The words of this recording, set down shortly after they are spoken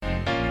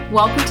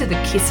Welcome to the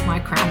Kiss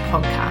My Crown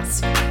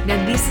podcast.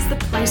 Now, this is the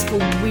place for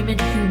women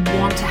who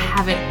want to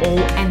have it all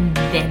and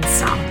then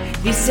some.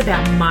 This is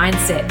about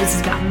mindset. This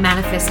is about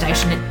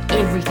manifestation and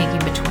everything in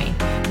between.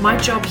 My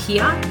job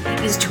here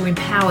is to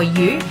empower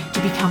you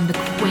to become the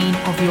queen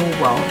of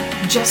your world,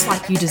 just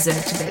like you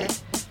deserve to be.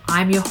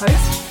 I'm your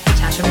host,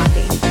 Natasha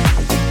Mundy.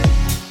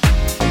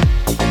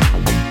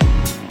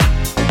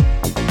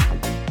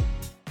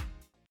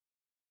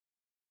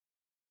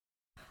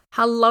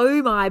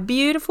 Hello, my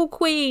beautiful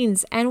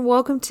queens, and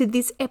welcome to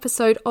this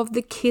episode of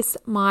the Kiss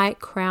My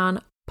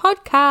Crown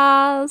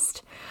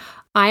podcast.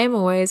 I am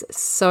always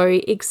so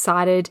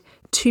excited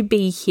to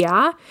be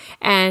here,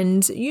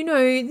 and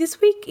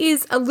this week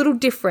is a little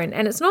different,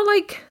 and it's not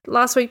like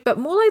last week, but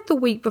more like the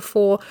week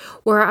before,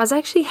 where I was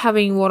actually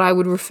having what I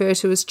would refer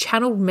to as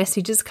channeled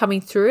messages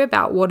coming through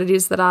about what it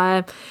is that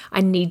I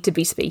need to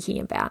be speaking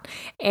about.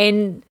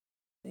 And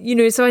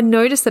so I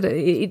noticed that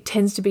it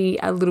tends to be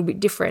a little bit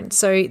different.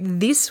 So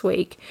this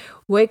week,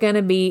 we're going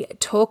to be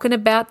talking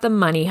about the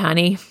money,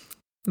 honey.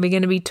 We're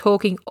going to be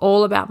talking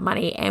all about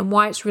money and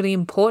why it's really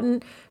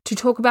important to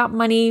talk about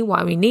money,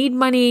 why we need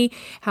money,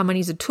 how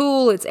money is a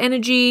tool, it's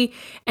energy,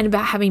 and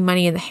about having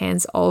money in the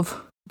hands of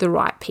the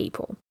right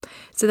people.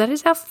 So that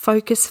is our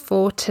focus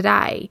for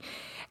today.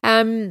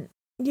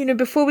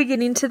 Before we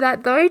get into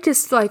that though,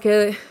 just like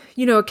a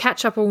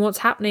catch up on what's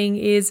happening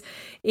is,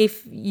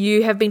 if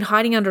you have been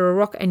hiding under a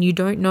rock and you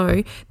don't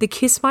know, the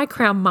Kiss My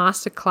Crown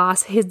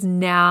Masterclass is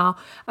now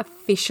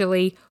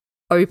officially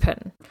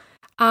open.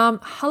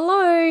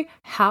 Hello,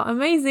 how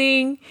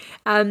amazing.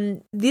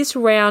 This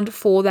round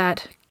for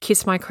that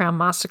Kiss My Crown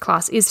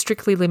Masterclass is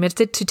strictly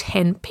limited to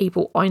 10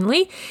 people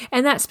only.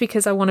 And that's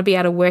because I want to be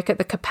able to work at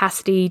the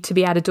capacity to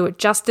be able to do it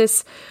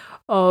justice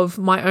of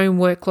my own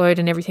workload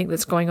and everything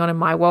that's going on in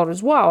my world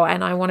as well.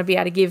 And I want to be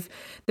able to give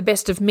the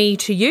best of me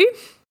to you.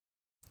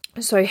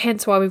 So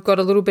hence why we've got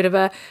a little bit of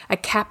a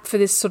cap for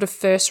this sort of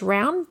first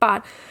round.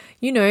 But,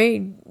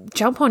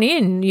 jump on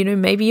in.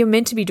 Maybe you're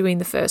meant to be doing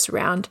the first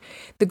round.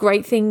 The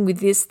great thing with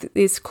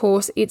this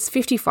course, it's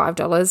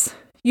 $55.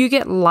 You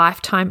get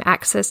lifetime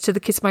access to the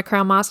Kiss My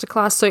Crown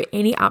Masterclass. So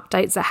any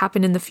updates that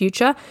happen in the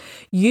future,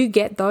 you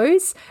get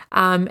those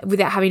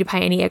without having to pay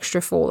any extra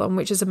for them,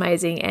 which is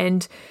amazing.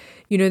 And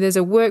there's a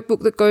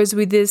workbook that goes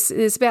with this.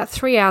 There's about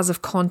 3 hours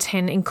of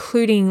content,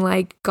 including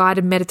like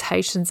guided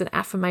meditations and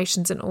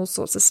affirmations and all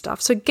sorts of stuff.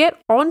 So get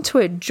onto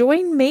it.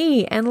 Join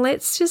me and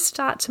let's just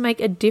start to make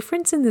a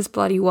difference in this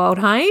bloody world,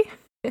 hey?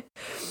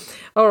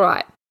 All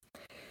right.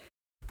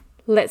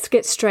 Let's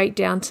get straight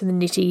down to the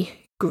nitty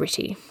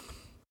gritty.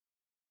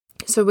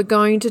 So we're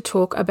going to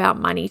talk about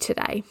money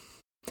today.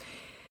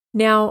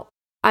 Now,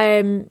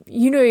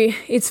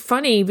 it's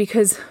funny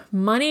because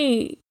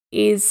money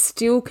is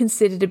still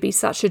considered to be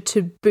such a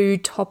taboo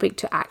topic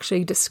to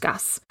actually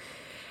discuss.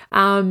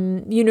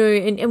 And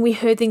we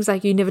heard things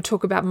like you never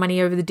talk about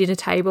money over the dinner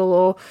table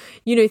or,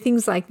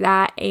 things like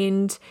that.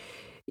 And,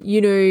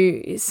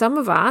 some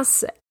of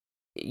us,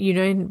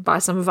 by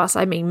some of us,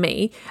 I mean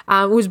me,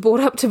 was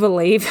brought up to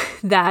believe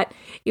that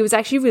it was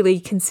actually really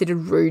considered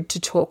rude to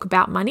talk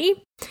about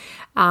money.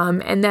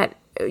 And that,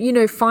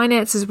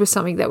 finances were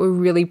something that were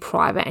really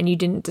private and you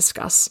didn't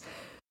discuss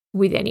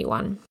with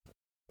anyone.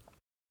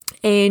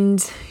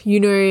 And,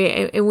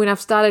 and when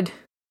I've started,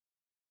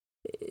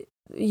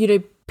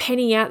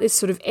 penning out this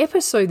sort of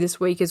episode this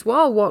week as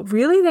well, what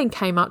really then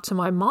came up to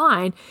my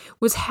mind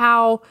was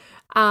how,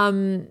 I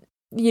don't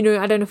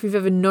know if you've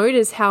ever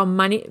noticed how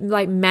money,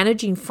 like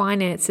managing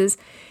finances,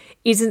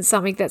 isn't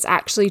something that's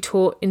actually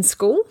taught in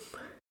school.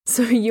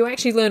 So you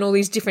actually learn all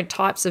these different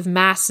types of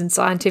maths and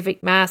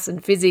scientific maths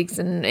and physics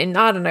and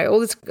I don't know, all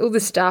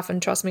this stuff. And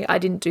trust me, I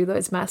didn't do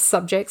those maths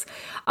subjects.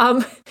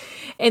 And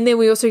then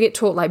we also get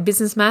taught like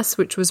business maths,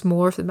 which was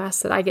more of the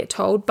maths that I get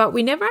told, but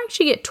we never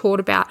actually get taught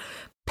about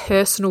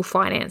personal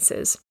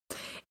finances.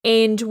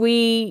 And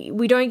we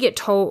don't get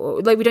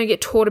told, we don't get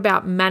taught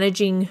about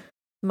managing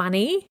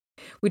money.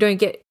 We don't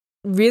get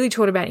really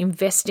taught about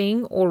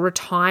investing or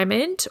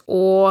retirement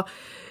or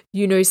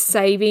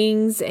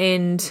savings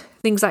and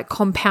things like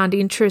compound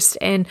interest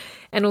and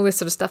all this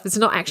sort of stuff. It's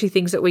not actually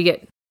things that we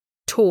get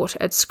taught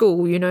at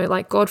school,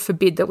 like God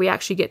forbid that we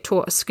actually get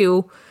taught a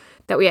skill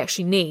that we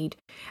actually need.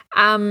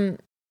 But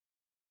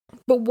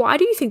why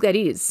do you think that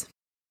is?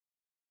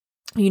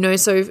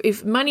 So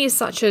if money is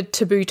such a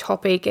taboo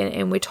topic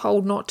and we're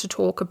told not to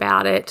talk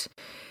about it,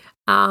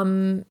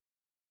 and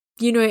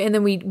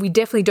then we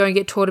definitely don't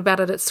get taught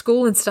about it at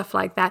school and stuff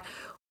like that,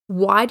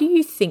 why do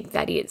you think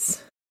that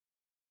is?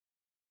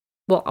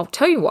 Well, I'll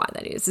tell you why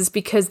that is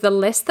because the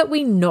less that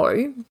we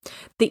know,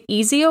 the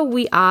easier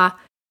we are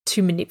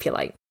to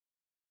manipulate.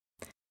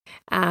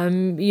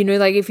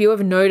 If you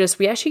ever notice,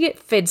 we actually get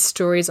fed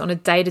stories on a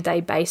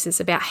day-to-day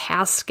basis about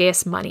how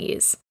scarce money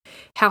is,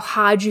 how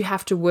hard you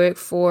have to work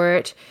for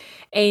it.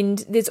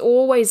 And there's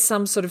always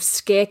some sort of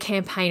scare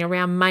campaign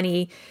around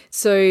money.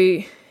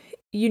 So,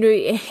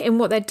 and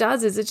what that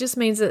does is it just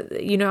means that,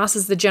 us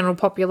as the general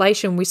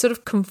population, we sort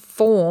of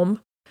conform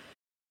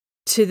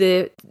to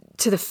the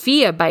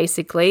fear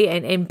basically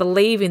and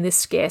believe in this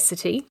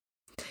scarcity.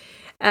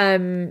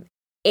 And,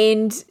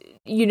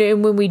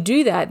 when we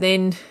do that,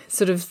 then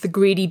sort of the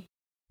greedy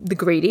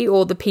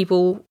or the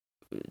people,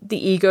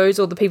 the egos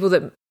or the people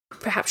that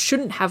perhaps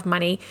shouldn't have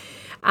money,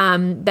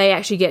 they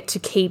actually get to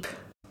keep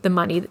the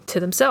money to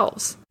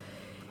themselves.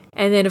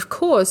 And then, of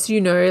course,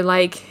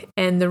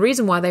 and the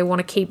reason why they want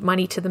to keep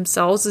money to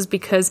themselves is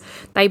because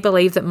they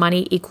believe that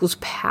money equals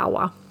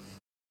power.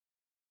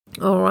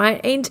 All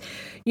right. And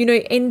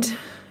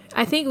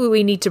I think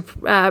we need to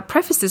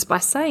preface this by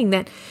saying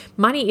that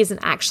money isn't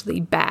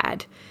actually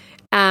bad.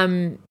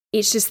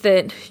 It's just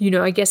that,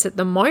 I guess at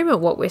the moment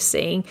what we're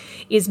seeing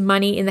is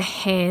money in the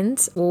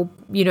hands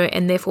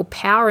and therefore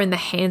power in the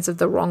hands of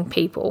the wrong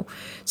people.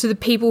 So the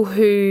people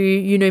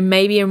who,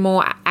 maybe are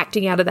more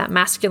acting out of that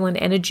masculine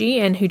energy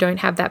and who don't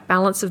have that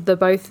balance of the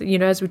both,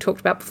 as we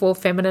talked about before,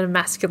 feminine and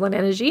masculine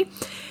energy.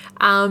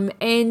 They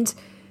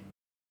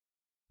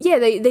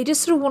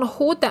just sort of want to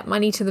hoard that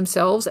money to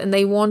themselves and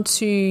they want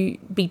to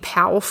be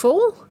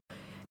powerful.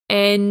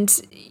 And,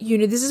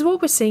 this is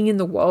what we're seeing in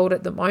the world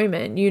at the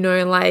moment,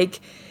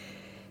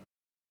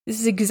 this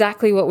is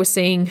exactly what we're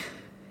seeing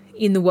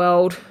in the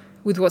world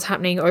with what's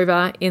happening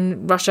over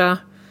in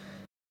Russia.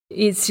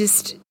 It's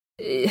just,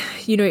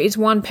 it's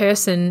one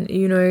person,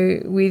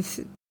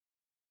 with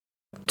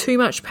too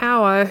much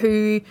power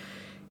who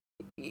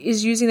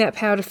is using that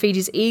power to feed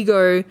his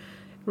ego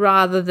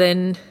rather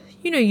than,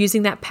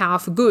 using that power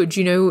for good.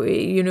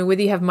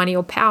 Whether you have money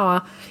or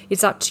power,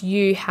 it's up to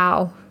you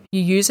how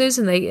you use those.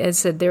 And they, as I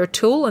said, they're a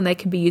tool and they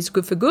can be used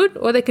good for good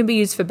or they can be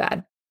used for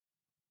bad.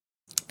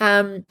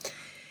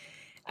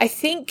 I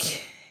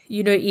think,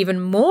 even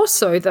more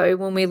so though,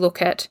 when we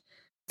look at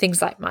things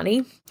like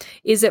money,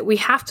 is that we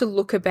have to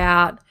look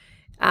about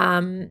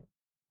how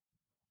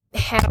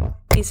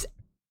this,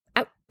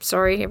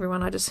 sorry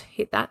everyone, I just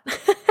hit that.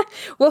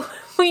 Well,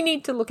 we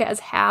need to look at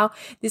as how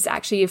this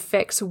actually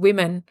affects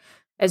women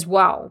as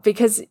well,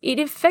 because it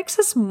affects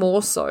us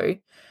more so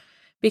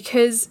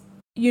because,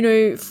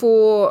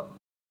 for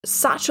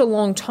such a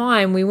long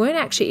time, we weren't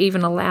actually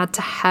even allowed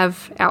to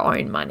have our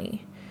own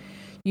money.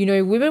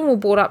 Women were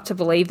brought up to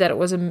believe that it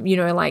was,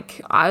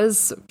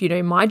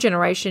 my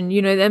generation,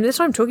 and that's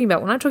what I'm talking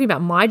about. When I'm talking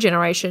about my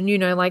generation,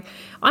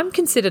 I'm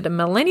considered a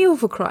millennial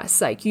for Christ's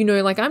sake,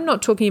 I'm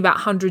not talking about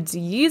hundreds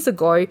of years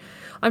ago.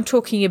 I'm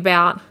talking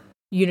about,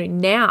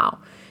 now.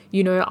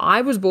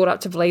 I was brought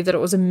up to believe that it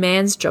was a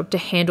man's job to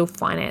handle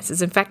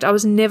finances. In fact, I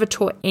was never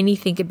taught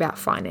anything about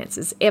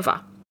finances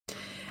ever.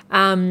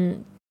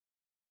 And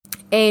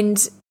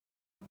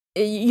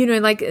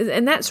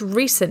that's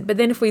recent. But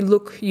then if we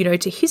look,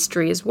 to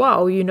history as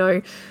well,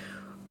 women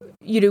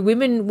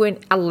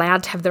weren't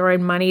allowed to have their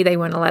own money. They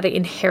weren't allowed to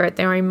inherit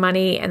their own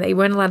money and they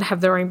weren't allowed to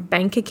have their own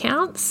bank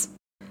accounts.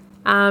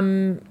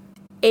 What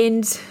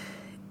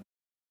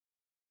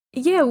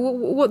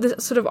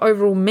this sort of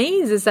overall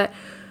means is that,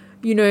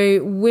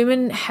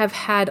 women have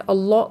had a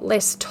lot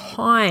less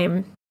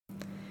time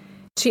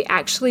to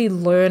actually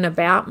learn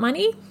about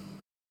money.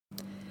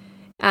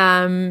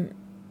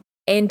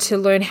 And to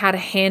learn how to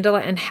handle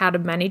it and how to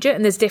manage it.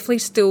 And there's definitely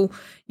still,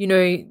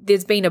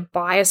 there's been a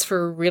bias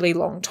for a really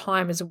long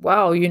time as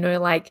well.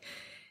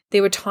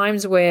 There were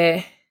times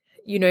where,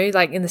 in the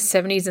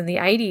 70s and the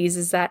 80s,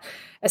 is that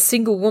a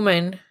single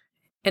woman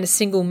and a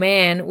single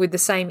man with the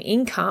same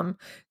income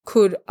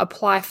could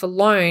apply for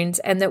loans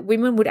and that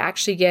women would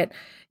actually get,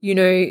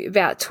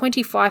 about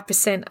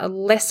 25% a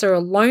lesser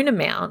loan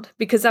amount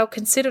because they were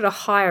considered a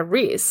higher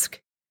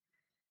risk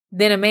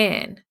than a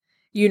man.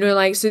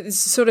 So this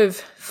sort of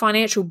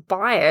financial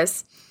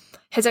bias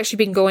has actually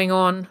been going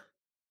on,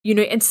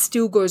 and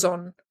still goes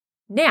on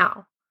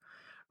now,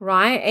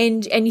 right?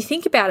 And you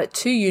think about it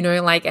too,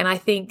 and I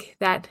think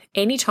that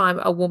anytime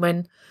a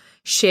woman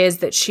shares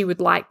that she would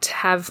like to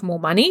have more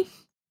money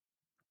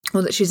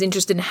or that she's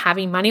interested in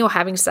having money or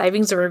having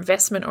savings or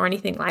investment or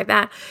anything like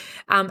that,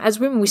 as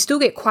women, we still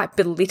get quite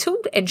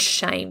belittled and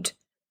shamed,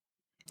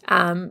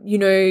 and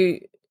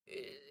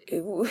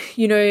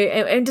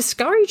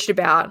discouraged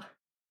about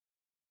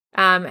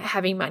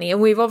having money.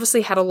 And we've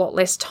obviously had a lot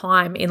less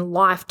time in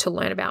life to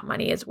learn about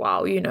money as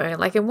well,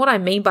 and what I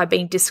mean by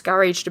being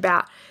discouraged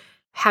about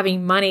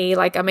having money,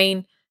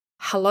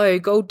 hello,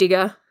 gold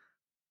digger,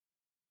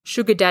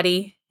 sugar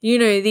daddy,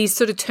 these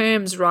sort of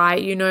terms,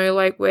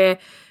 right? Where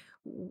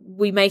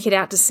we make it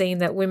out to seem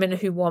that women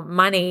who want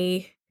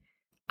money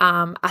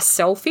are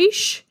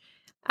selfish,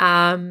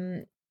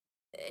 that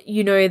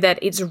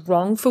it's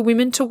wrong for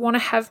women to want to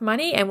have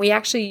money. And we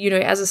actually,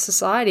 as a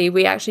society,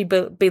 we actually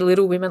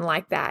belittle women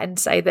like that and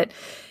say that,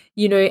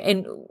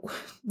 and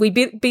we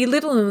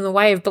belittle them in the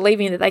way of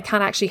believing that they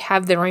can't actually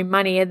have their own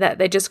money and that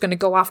they're just going to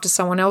go after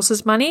someone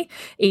else's money,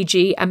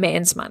 e.g. a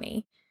man's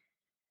money.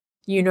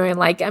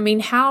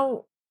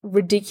 How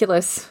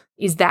ridiculous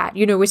is that?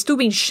 We're still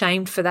being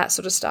shamed for that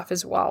sort of stuff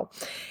as well.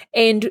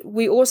 And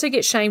we also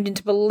get shamed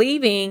into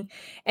believing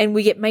and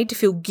we get made to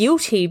feel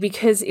guilty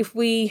because if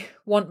we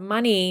want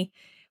money,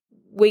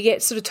 we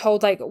get sort of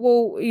told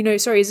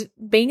is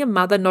being a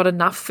mother not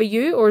enough for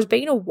you, or is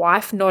being a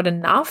wife not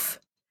enough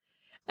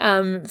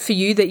for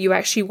you that you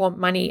actually want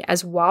money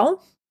as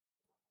well?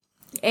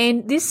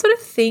 And this sort of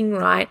thing,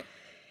 right,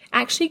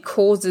 actually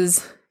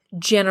causes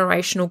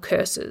generational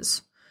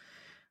curses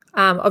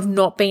of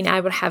not being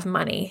able to have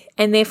money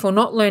and therefore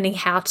not learning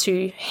how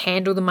to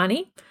handle the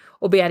money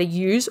or be able to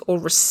use or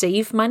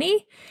receive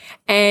money.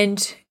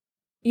 And,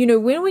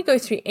 when we go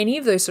through any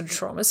of those sort of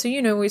traumas,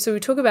 so we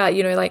talk about,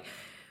 like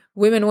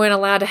women weren't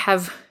allowed to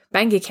have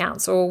bank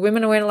accounts, or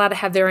women weren't allowed to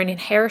have their own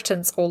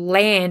inheritance or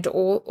land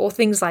or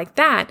things like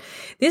that.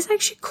 This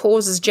actually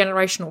causes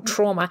generational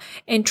trauma,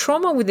 and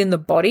trauma within the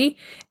body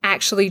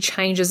actually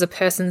changes a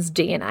person's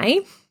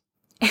DNA.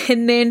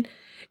 And then,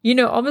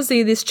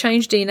 obviously this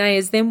changed DNA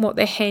is then what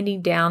they're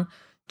handing down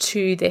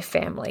to their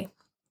family.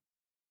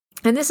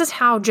 And this is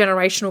how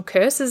generational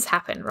curses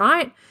happen,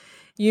 right?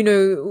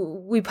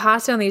 We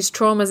pass down these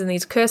traumas and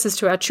these curses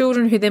to our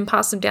children, who then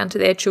pass them down to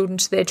their children,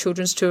 to their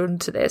children's children,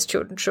 to their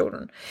children's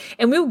children.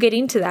 And we'll get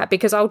into that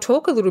because I'll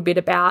talk a little bit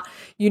about,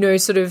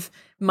 sort of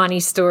money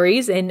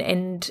stories. And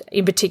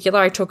in particular,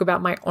 I talk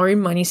about my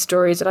own money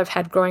stories that I've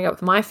had growing up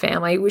with my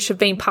family, which have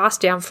been passed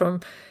down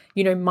from,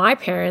 my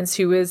parents,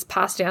 who was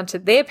passed down to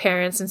their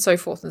parents, and so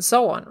forth and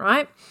so on,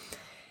 right?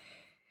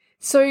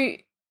 So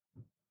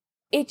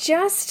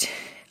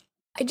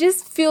I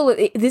just feel that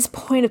at this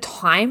point of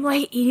time,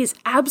 like, it is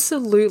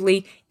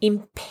absolutely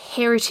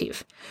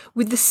imperative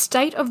with the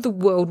state of the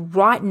world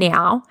right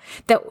now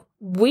that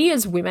we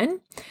as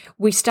women,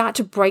 we start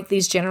to break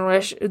these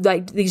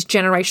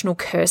generational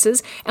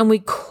curses, and we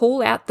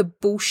call out the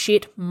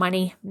bullshit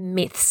money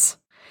myths.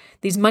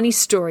 These money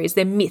stories,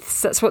 they're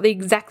myths. That's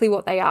exactly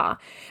what they are.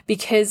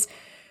 Because,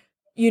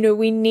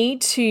 we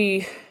need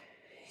to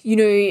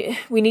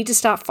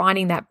start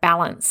finding that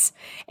balance,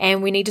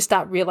 and we need to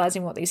start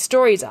realizing what these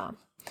stories are.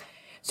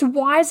 So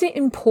why is it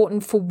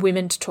important for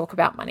women to talk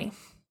about money?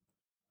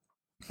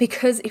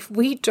 Because if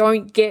we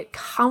don't get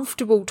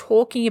comfortable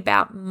talking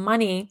about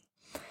money,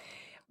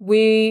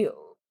 we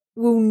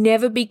will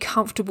never be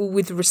comfortable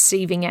with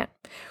receiving it.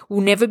 We'll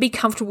never be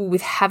comfortable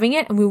with having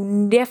it, and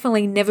we'll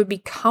definitely never be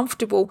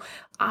comfortable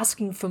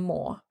asking for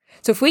more.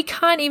 So if we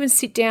can't even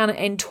sit down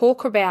and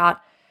talk about,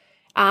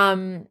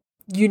 if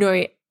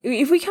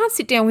we can't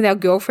sit down with our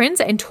girlfriends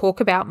and talk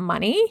about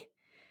money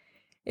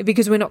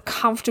because we're not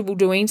comfortable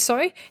doing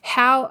so,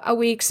 how are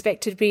we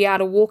expected to be able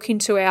to walk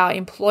into our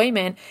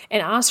employment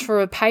and ask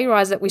for a pay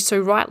rise that we so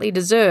rightly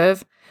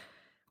deserve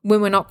when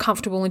we're not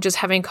comfortable in just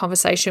having a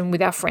conversation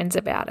with our friends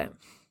about it?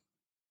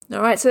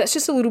 All right, so that's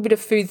just a little bit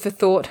of food for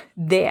thought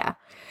there.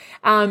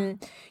 As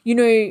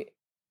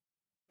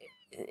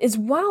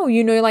well,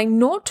 like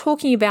not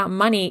talking about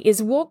money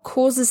is what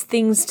causes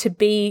things to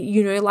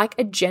be, like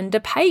a gender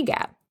pay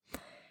gap.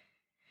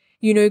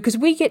 Because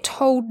we get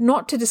told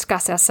not to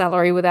discuss our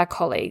salary with our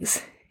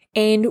colleagues.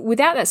 And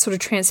without that sort of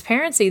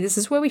transparency, this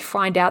is where we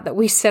find out that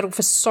we settle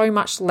for so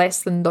much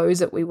less than those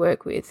that we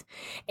work with.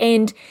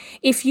 And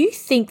if you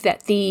think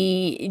that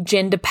the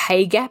gender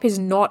pay gap is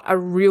not a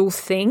real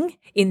thing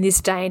in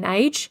this day and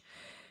age,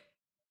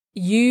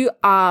 you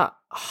are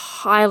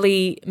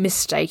highly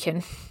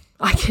mistaken.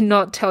 I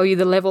cannot tell you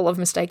the level of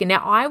mistaken.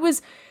 Now, I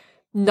was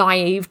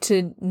naive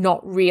to not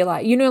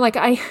realize,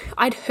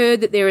 I'd heard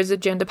that there is a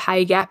gender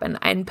pay gap,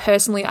 and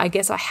personally, I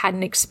guess I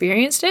hadn't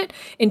experienced it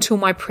until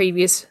my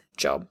previous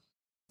job.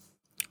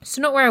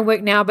 So not where I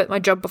work now, but my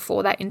job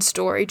before that in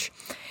storage.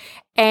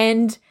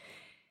 And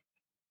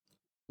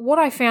what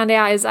I found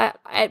out is that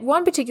at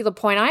one particular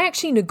point, I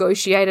actually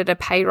negotiated a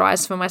pay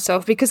rise for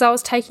myself because I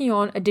was taking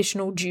on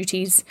additional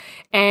duties,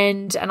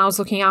 and I was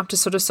looking after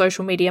sort of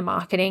social media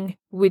marketing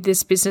with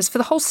this business for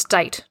the whole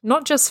state,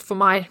 not just for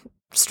my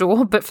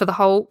store, but for the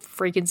whole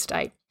freaking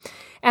state.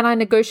 And I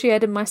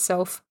negotiated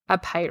myself a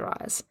pay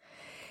rise.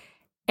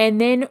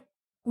 And then,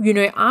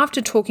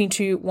 after talking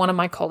to one of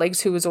my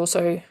colleagues is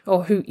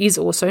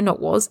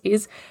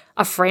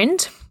a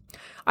friend,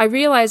 I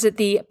realized that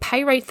the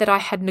pay rate that I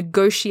had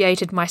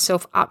negotiated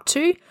myself up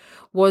to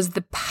was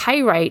the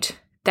pay rate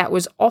that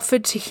was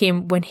offered to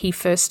him when he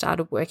first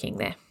started working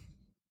there.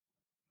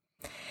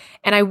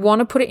 And I want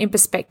to put it in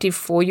perspective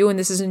for you, and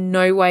this is in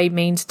no way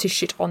means to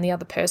shit on the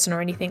other person or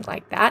anything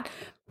like that,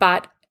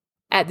 but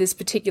at this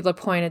particular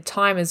point in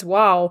time as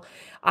well,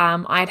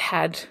 I'd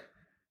had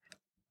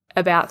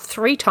about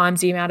 3 times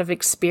the amount of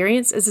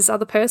experience as this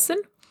other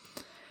person,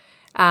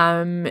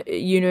 and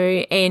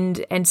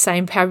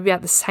same, probably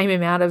about the same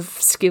amount of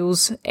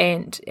skills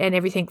and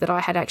everything that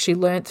I had actually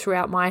learned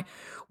throughout my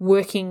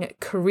working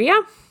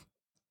career.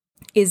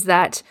 Is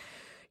that,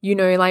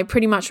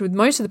 pretty much with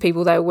most of the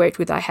people that I worked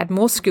with, I had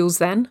more skills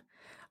than,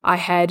 I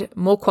had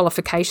more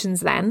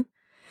qualifications than,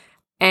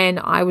 and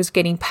I was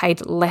getting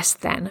paid less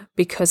than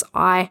because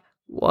I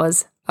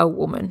was a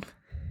woman.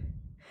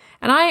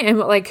 And I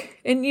am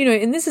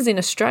and this is in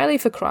Australia,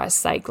 for Christ's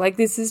sake.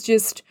 This is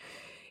just,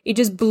 it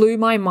just blew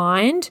my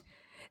mind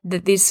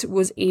that this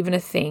was even a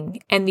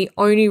thing. And the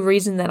only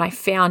reason that I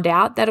found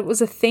out that it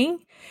was a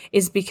thing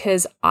is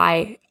because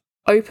I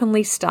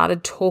openly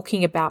started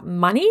talking about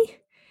money.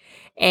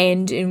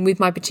 And with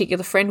my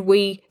particular friend,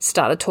 we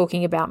started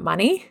talking about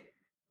money.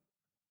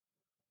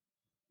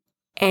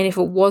 And if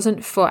it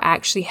wasn't for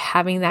actually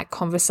having that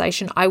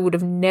conversation, I would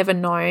have never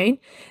known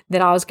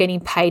that I was getting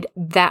paid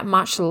that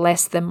much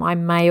less than my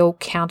male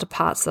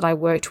counterparts that I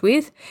worked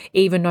with,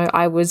 even though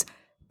I was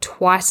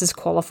twice as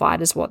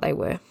qualified as what they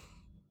were.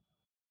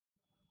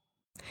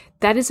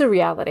 That is a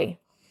reality,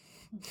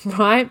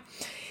 right?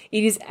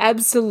 It is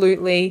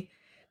absolutely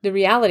the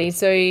reality.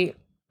 So,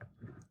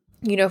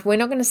 if we're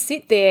not going to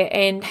sit there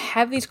and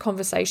have these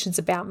conversations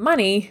about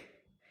money,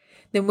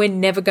 then we're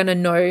never going to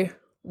know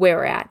where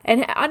we're at.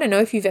 And I don't know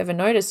if you've ever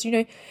noticed,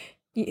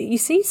 you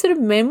see sort of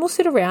men will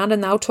sit around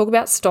and they'll talk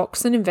about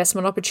stocks and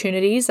investment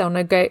opportunities. They'll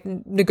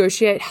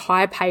negotiate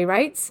higher pay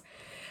rates.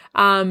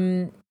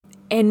 And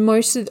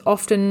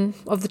often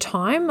of the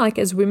time, like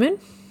as women,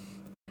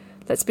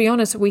 let's be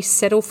honest, we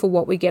settle for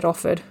what we get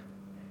offered,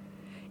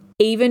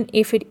 even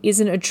if it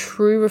isn't a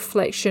true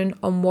reflection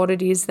on what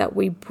it is that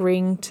we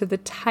bring to the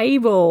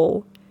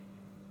table.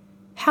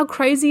 How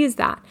crazy is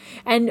that?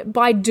 And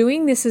by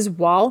doing this as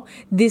well,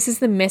 this is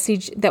the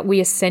message that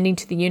we are sending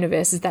to the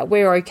universe, is that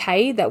we're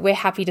okay, that we're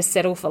happy to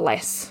settle for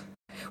less.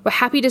 We're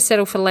happy to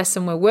settle for less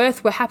than we're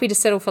worth. We're happy to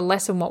settle for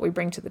less than what we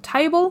bring to the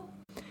table.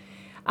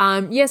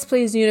 Yes,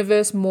 please,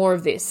 universe, more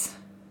of this,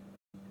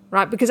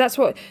 right? Because that's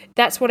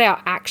what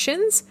our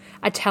actions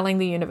are telling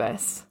the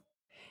universe.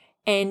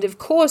 And of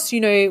course,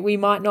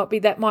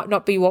 that might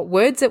not be what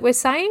words that we're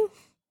saying.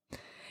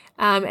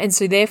 And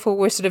so therefore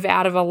we're sort of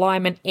out of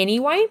alignment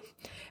anyway,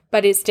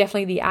 but it's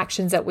definitely the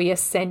actions that we are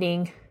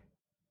sending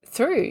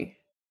through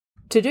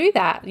to do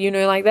that.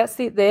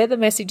 They're the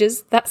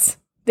messages,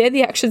 they're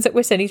the actions that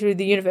we're sending through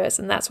the universe,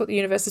 and that's what the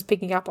universe is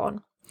picking up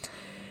on.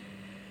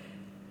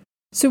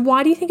 So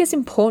why do you think it's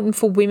important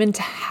for women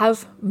to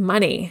have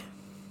money?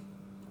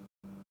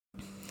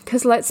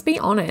 Because let's be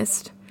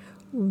honest,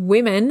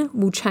 women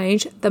will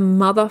change the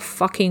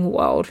motherfucking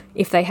world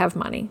if they have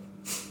money.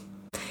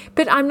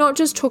 But I'm not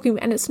just talking,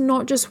 and it's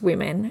not just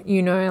women,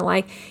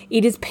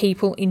 it is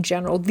people in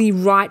general, the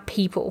right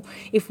people.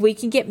 If we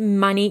can get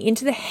money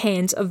into the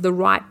hands of the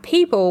right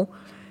people,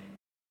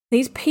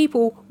 these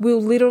people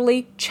will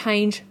literally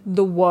change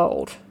the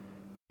world.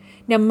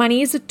 Now,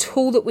 money is a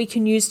tool that we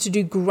can use to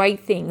do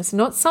great things,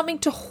 not something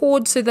to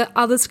hoard so that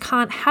others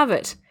can't have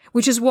it,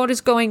 which is what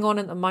is going on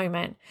at the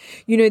moment.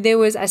 There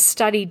was a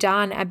study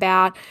done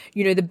about,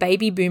 the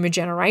baby boomer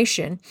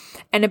generation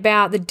and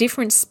about the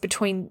difference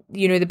between,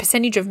 the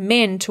percentage of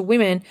men to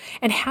women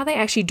and how they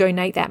actually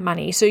donate that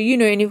money. So,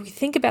 and if you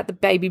think about the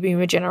baby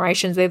boomer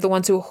generations, they're the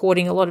ones who are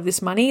hoarding a lot of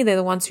this money. They're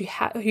the ones who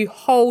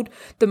hold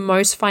the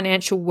most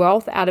financial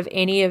wealth out of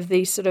any of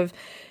these sort of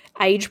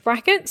age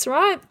brackets,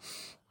 right?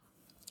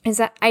 Is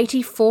that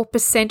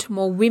 84%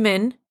 more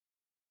women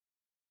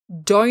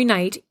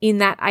donate in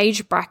that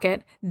age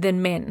bracket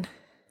than men.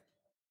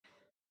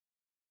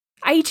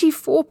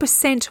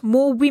 84%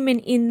 more women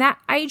in that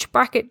age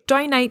bracket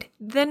donate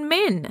than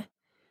men.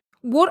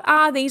 What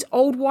are these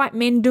old white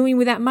men doing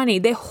with that money?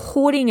 They're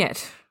hoarding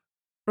it,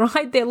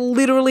 right? They're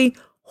literally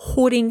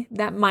hoarding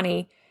that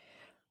money.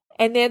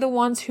 And they're the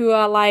ones who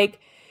are like,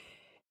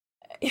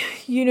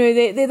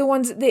 they're the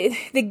ones,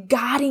 they're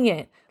guarding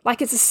it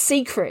like it's a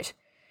secret.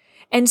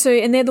 And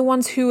they're the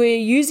ones who are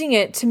using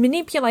it to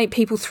manipulate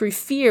people through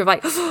fear of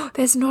like, oh,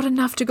 there's not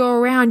enough to go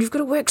around. You've got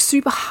to work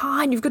super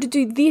hard. You've got to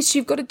do this.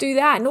 You've got to do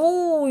that.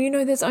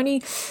 And there's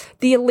only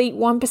the elite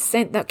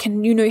 1% that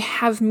can,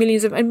 have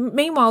millions of, and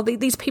meanwhile,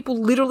 these people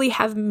literally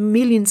have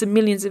millions and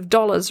millions of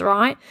dollars,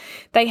 right?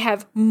 They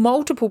have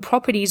multiple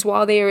properties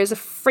while there is a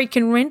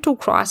freaking rental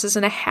crisis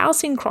and a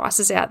housing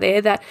crisis out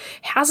there that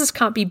houses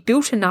can't be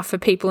built enough for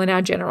people in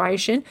our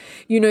generation.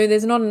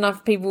 There's not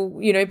enough people,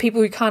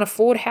 people who can't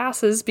afford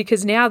houses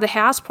because now the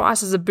house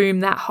prices are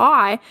boomed that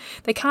high,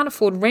 they can't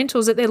afford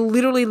rentals, that they're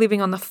literally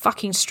living on the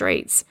fucking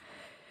streets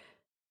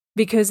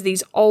because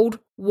these old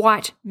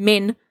white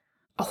men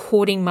are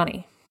hoarding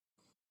money.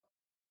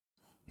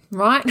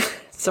 Right?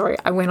 Sorry,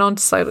 I went on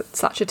to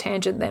such a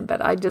tangent then,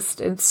 but I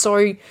just am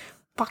so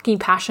fucking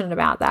passionate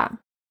about that.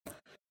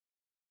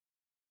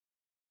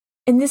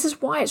 And this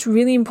is why it's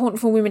really important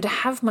for women to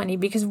have money,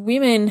 because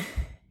women,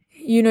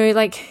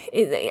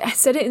 I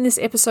said it in this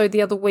episode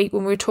the other week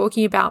when we were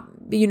talking about,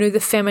 the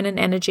feminine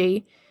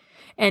energy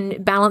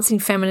and balancing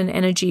feminine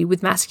energy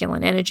with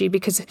masculine energy,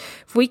 because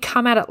if we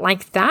come at it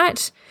like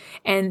that,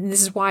 and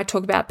this is why I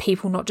talk about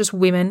people, not just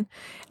women,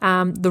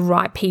 the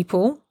right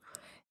people,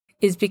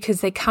 is because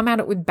they come at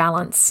it with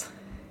balance.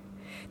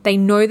 They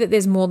know that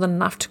there's more than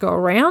enough to go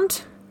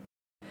around,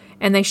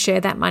 and they share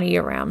that money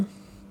around.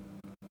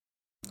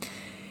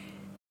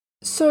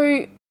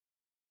 So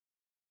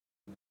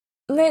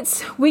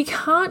we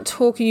can't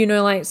talk,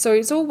 so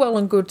it's all well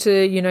and good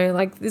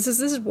to, this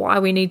is why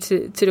we need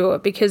to do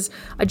it, because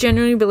I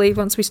genuinely believe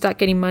once we start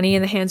getting money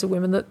in the hands of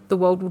women that the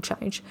world will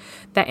change.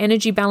 That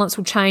energy balance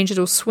will change,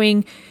 it'll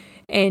swing,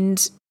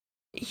 and,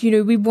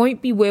 we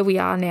won't be where we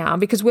are now,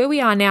 because where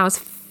we are now is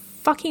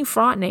fucking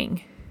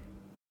frightening.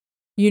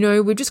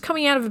 We're just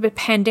coming out of a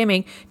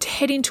pandemic to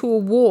head into a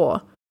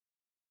war.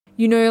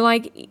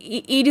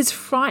 It is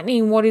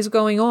frightening what is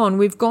going on.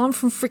 We've gone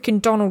from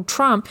freaking Donald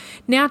Trump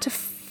now to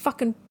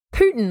fucking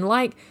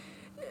Putin.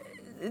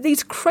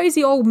 these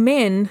crazy old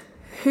men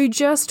who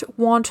just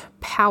want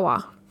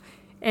power.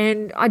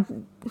 And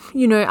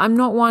I'm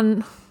not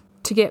one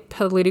to get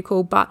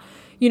political, but,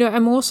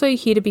 I'm also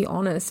here to be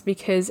honest,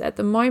 because at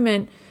the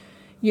moment,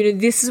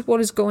 this is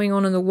what is going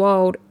on in the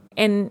world.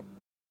 And,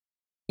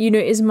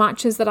 as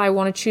much as that I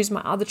want to choose my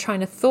other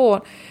train of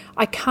thought,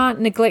 I can't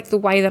neglect the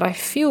way that I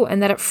feel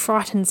and that it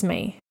frightens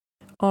me.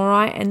 All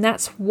right. And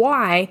that's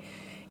why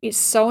it's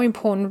so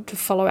important to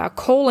follow our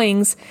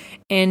callings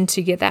and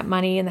to get that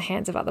money in the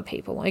hands of other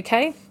people.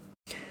 Okay.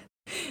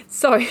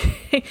 So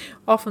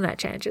off on that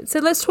tangent. So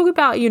let's talk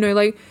about,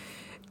 because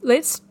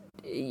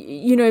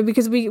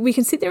we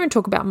can sit there and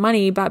talk about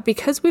money, but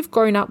because we've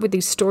grown up with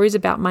these stories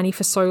about money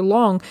for so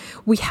long,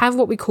 we have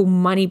what we call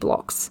money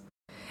blocks.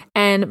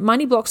 And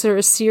money blocks are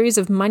a series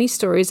of money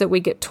stories that we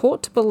get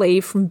taught to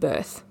believe from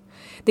birth.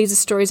 These are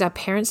stories our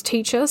parents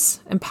teach us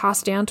and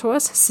pass down to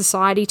us.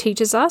 Society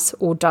teaches us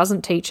or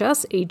doesn't teach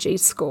us, e.g.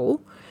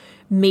 school.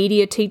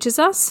 Media teaches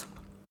us.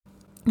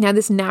 Now,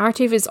 this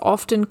narrative is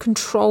often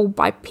controlled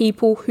by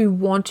people who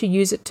want to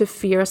use it to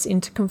fear us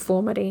into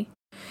conformity.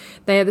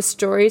 They are the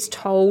stories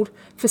told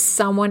for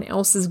someone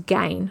else's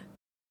gain.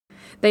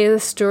 They are the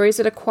stories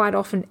that are quite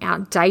often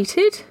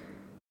outdated.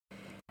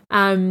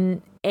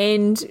 And,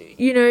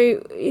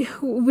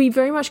 we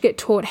very much get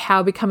taught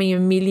how becoming a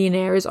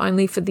millionaire is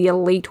only for the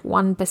elite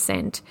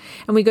 1%.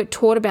 And we get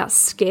taught about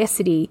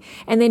scarcity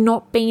and there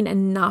not being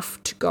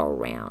enough to go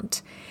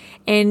around.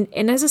 And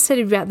as I said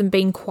about them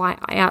being quite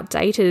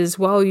outdated as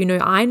well,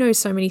 I know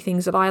so many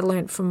things that I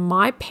learned from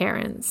my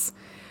parents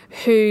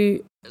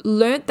who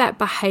learnt that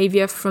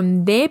behavior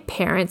from their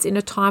parents in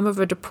a time of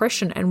a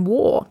depression and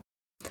war.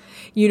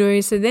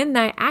 So then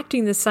they're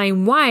acting the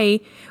same way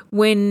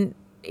when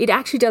it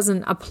actually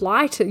doesn't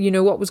apply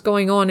to, what was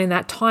going on in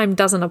that time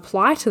doesn't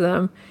apply to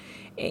them.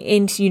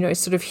 And,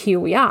 sort of here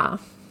we are,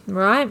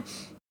 right?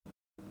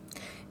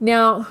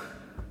 Now,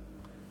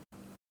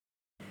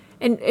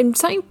 and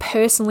something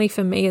personally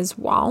for me as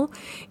well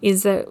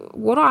is that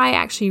what I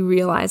actually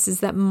realized is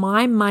that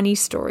my money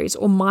stories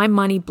or my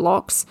money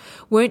blocks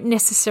weren't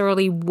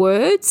necessarily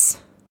words.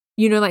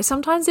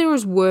 Sometimes there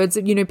was words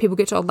that, people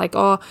get told like,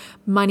 oh,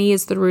 money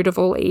is the root of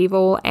all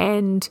evil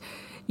and,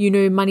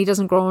 money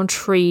doesn't grow on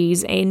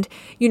trees and,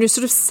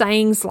 sort of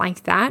sayings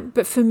like that.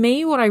 But for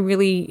me, what I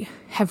really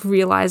have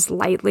realized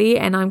lately,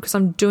 and because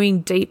I'm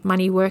doing deep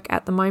money work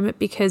at the moment,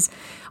 because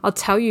I'll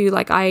tell you,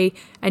 I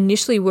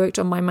initially worked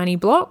on my money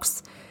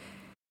blocks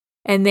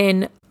and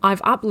then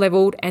I've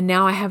up-leveled and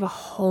now I have a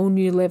whole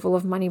new level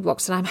of money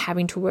blocks that I'm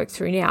having to work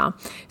through now.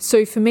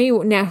 So for me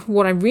now,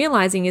 what I'm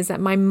realizing is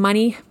that my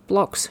money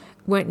blocks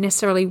weren't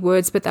necessarily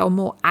words, but they were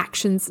more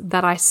actions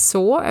that I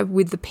saw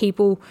with the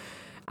people,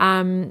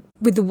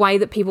 with the way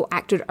that people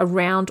acted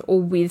around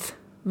or with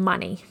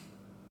money.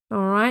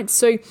 All right.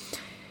 So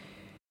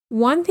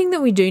one thing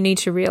that we do need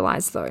to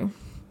realize though,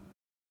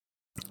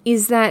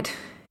 is that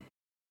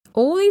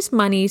all these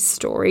money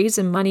stories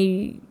and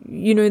money,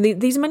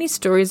 these money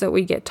stories that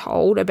we get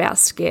told about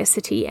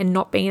scarcity and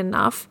not being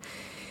enough,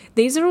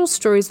 these are all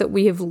stories that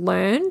we have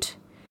learned,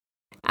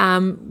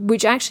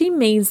 which actually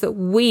means that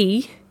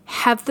we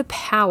have the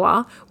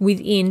power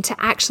within to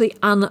actually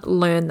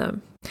unlearn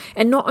them.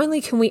 And not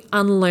only can we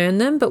unlearn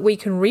them, but we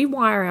can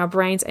rewire our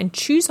brains and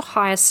choose a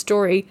higher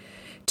story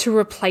to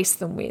replace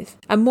them with,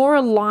 a more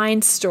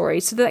aligned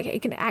story so that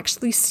it can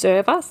actually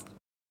serve us.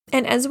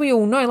 And as we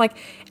all know,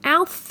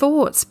 our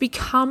thoughts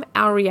become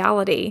our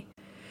reality.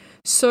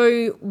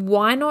 So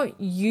why not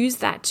use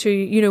that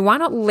to, why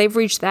not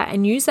leverage that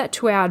and use that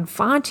to our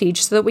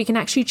advantage so that we can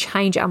actually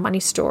change our money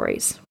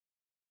stories?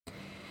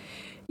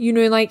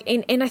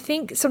 And I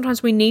think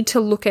sometimes we need to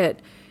look at,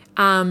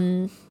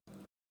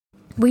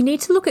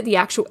 the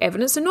actual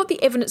evidence, and not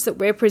the evidence that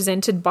we're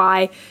presented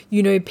by,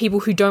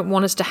 people who don't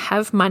want us to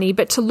have money,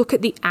 but to look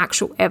at the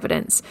actual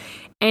evidence.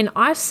 And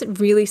I've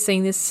really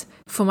seen this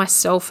for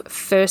myself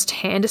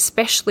firsthand,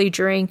 especially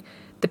during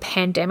the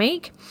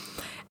pandemic,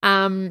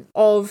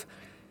 of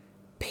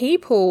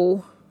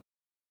people,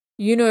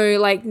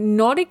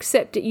 not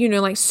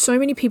accepting, so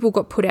many people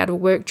got put out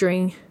of work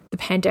during the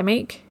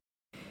pandemic,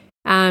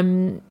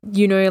 and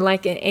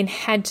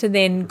had to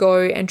then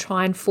go and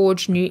try and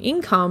forge new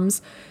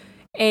incomes.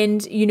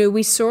 And,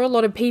 we saw a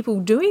lot of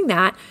people doing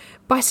that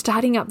by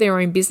starting up their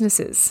own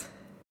businesses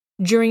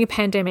during a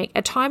pandemic,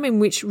 a time in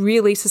which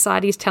really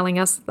society is telling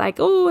us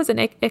it's an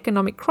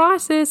economic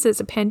crisis, it's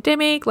a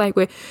pandemic,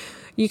 where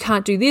you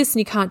can't do this and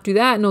you can't do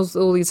that and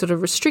all these sort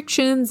of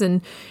restrictions.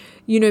 And,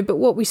 but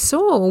what we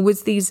saw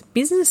was these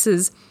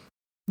businesses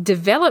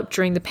develop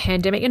during the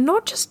pandemic, and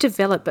not just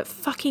develop, but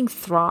fucking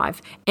thrive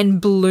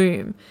and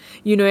bloom,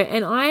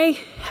 and I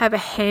have a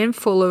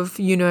handful of,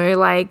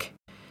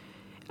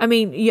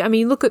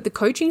 look at the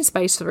coaching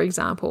space, for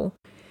example.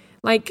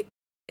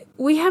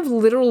 We have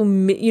literal,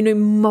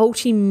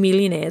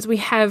 multi-millionaires. We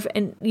have,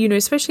 and,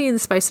 especially in the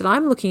space that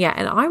I'm looking at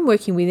and I'm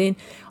working within,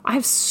 I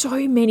have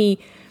so many,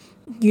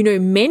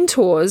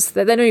 mentors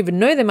that they don't even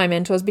know they're my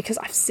mentors, because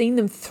I've seen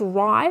them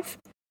thrive,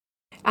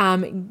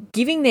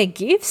 giving their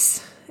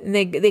gifts and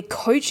their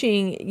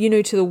coaching,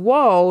 to the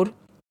world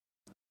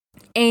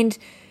And,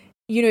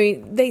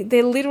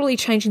 they're literally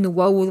changing the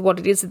world with what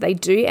it is that they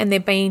do, and they're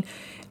being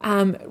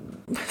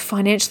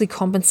financially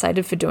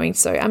compensated for doing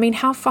so. I mean,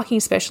 how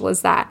fucking special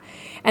is that?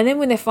 And then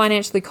when they're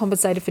financially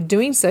compensated for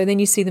doing so, then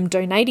you see them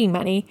donating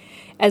money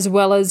as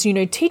well as,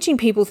 teaching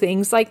people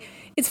things. Like,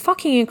 it's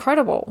fucking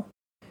incredible,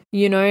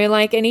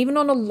 and even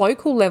on a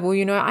local level,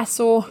 I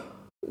saw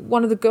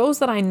one of the girls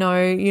that I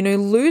know,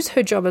 lose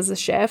her job as a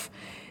chef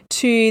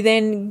to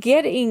then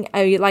getting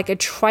a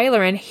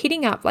trailer and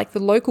hitting up like the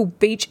local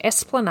beach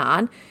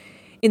esplanade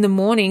in the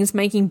mornings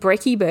making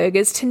brekkie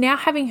burgers to now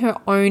having her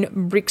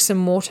own bricks and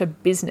mortar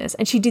business.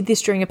 And she did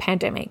this during a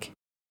pandemic.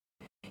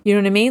 You know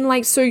what I mean?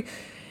 Like, so,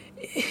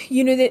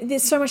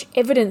 there's so much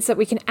evidence that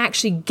we can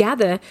actually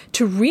gather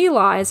to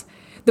realize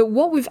that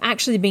what we've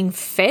actually been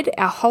fed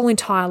our whole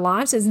entire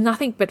lives is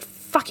nothing but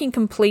fucking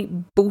complete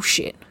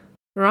bullshit,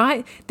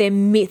 right? They're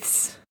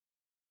myths.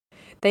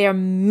 They are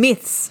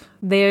myths.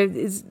 They're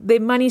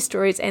money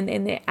stories and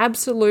they're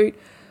absolute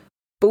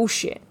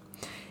bullshit.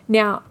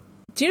 Now,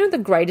 do you know the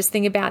greatest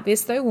thing about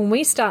this though? When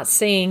we start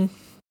seeing,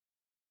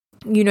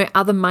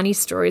 other money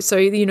stories. So,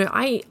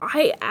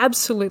 I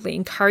absolutely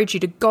encourage you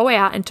to go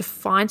out and to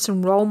find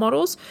some role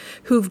models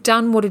who've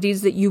done what it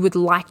is that you would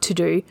like to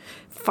do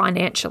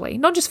financially.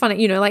 Not just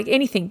like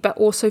anything, but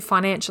also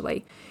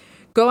financially.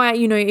 Go out,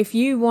 if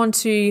you want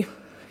to,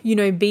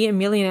 be a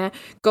millionaire,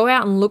 go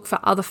out and look for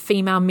other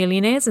female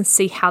millionaires and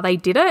see how they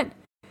did it.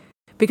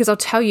 Because I'll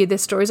tell you, their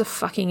stories are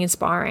fucking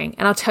inspiring.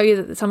 And I'll tell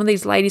you that some of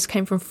these ladies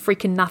came from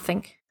freaking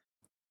nothing,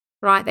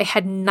 right? They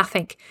had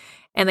nothing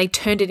and they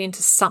turned it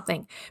into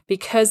something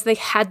because they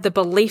had the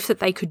belief that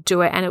they could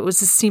do it. And it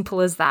was as simple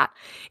as that.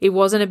 It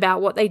wasn't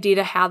about what they did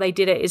or how they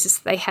did it. It's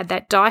just they had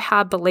that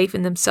diehard belief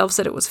in themselves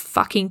that it was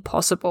fucking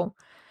possible.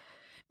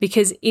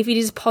 Because if it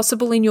is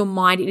possible in your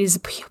mind, it is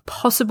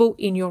possible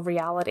in your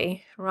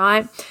reality,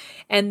 right?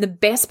 And the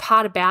best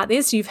part about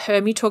this, you've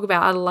heard me talk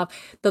about, I love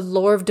the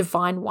law of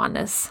divine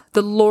oneness.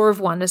 The law of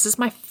oneness is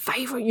my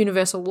favorite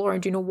universal law.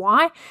 And do you know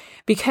why?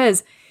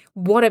 Because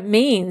what it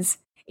means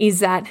is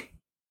that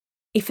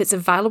if it's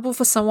available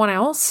for someone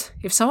else,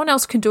 if someone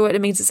else can do it,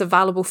 it means it's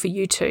available for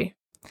you too.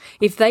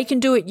 If they can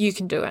do it, you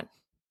can do it,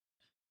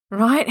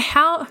 right?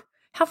 How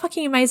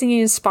fucking amazing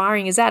and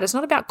inspiring is that? It's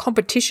not about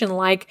competition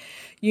like,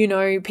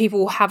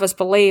 people have us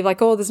believe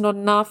like, oh, there's not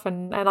enough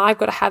and I've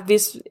got to have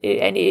this.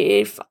 And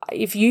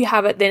if you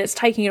have it, then it's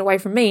taking it away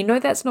from me. No,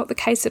 that's not the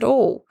case at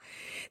all.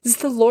 This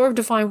is the law of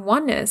divine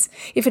oneness.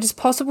 If it is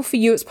possible for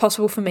you, it's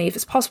possible for me. If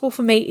it's possible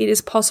for me, it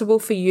is possible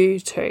for you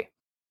too.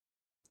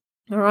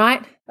 All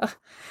right?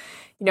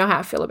 You know how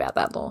I feel about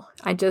that law.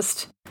 I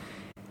don't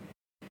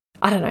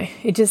know.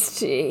 It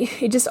just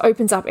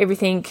opens up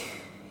everything,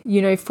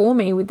 for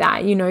me with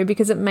that,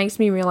 because it makes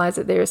me realize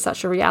that there is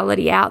such a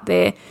reality out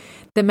there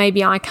that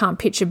maybe I can't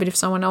picture, but if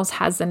someone else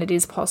has, then it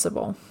is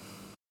possible.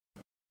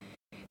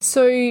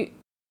 So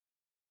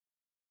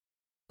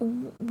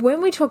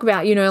when we talk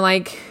about, so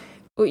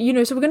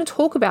we're going to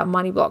talk about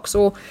money blocks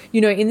or,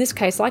 in this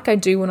case, like I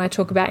do when I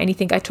talk about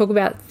anything, I talk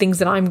about things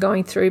that I'm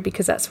going through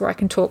because that's where I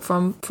can talk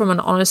from an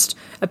honest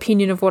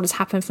opinion of what has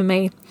happened for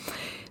me.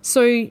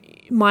 So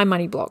my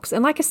money blocks.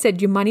 And like I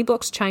said, your money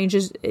blocks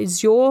changes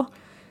as your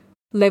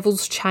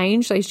levels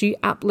change, as you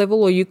up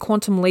level or you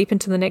quantum leap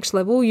into the next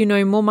level,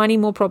 more money,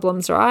 more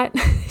problems, right?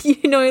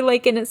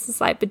 And it's just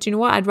like, but you know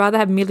what? I'd rather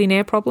have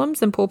millionaire problems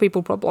than poor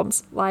people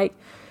problems. Like,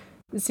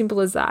 as simple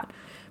as that.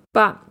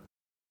 But,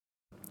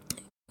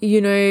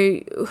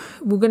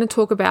 I'm going to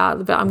talk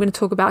about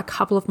a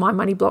couple of my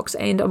money blocks,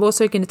 and I'm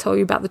also going to tell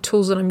you about the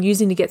tools that I'm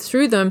using to get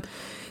through them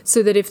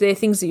so that if there are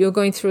things that you're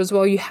going through as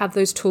well, you have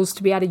those tools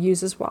to be able to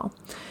use as well.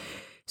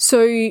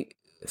 So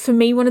for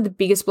me, one of the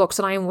biggest blocks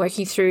that I am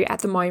working through at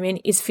the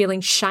moment is feeling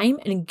shame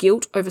and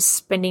guilt over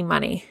spending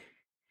money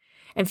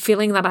and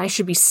feeling that I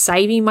should be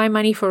saving my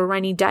money for a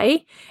rainy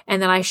day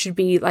and that I should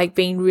be like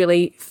being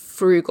really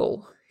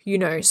frugal,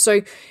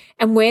 So,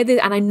 and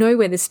I know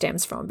where this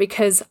stems from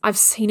because I've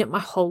seen it my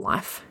whole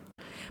life.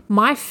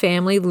 My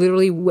family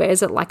literally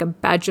wears it like a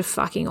badge of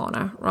fucking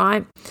honor,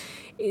 right?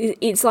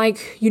 It's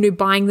like,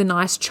 buying the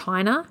nice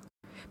china,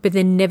 but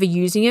then never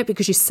using it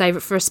because you save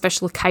it for a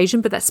special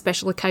occasion, but that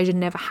special occasion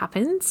never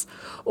happens.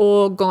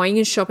 Or going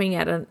and shopping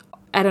at an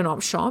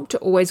op shop to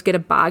always get a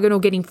bargain or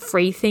getting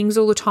free things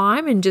all the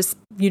time and just,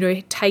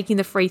 taking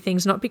the free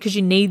things, not because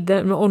you need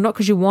them or not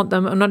because you want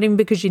them or not even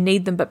because you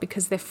need them, but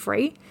because they're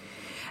free.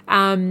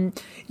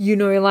 And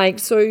it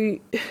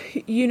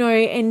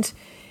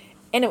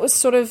was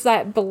sort of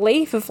that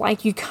belief of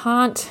like, you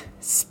can't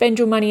spend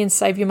your money and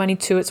save your money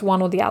too. It's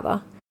one or the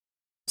other.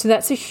 So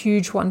that's a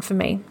huge one for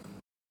me.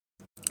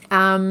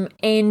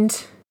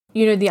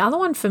 The other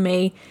one for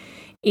me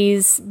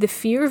is the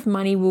fear of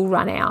money will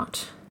run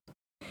out.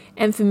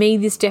 And for me,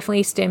 this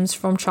definitely stems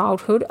from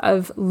childhood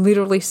of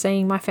literally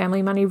seeing my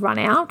family money run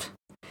out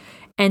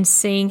and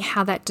seeing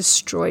how that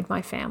destroyed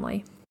my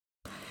family.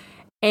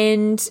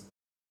 And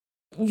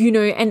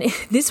and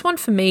this one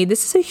for me,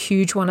 this is a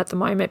huge one at the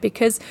moment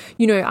because,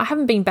 I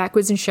haven't been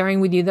backwards in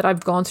sharing with you that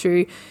I've gone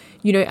through,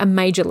 a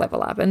major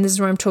level up. And this is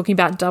where I'm talking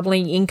about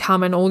doubling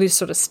income and all this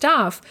sort of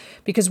stuff,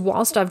 because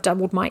whilst I've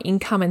doubled my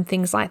income and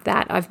things like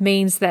that, it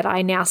means that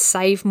I now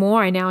save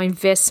more, I now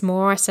invest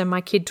more, I send my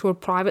kid to a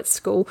private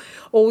school,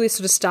 all this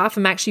sort of stuff.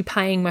 I'm actually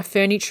paying my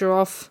furniture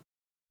off.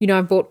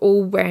 I bought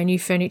all brand new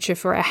furniture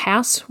for our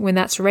house when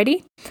that's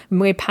ready, and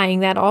we're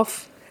paying that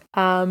off.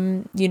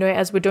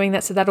 As we're doing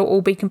that, so that'll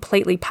all be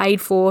completely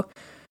paid for,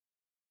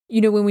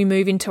 when we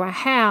move into our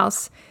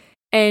house.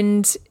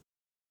 And,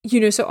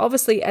 so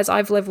obviously as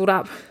I've leveled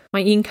up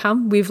my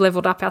income, we've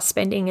leveled up our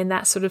spending in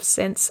that sort of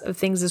sense of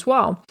things as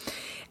well.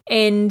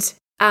 And,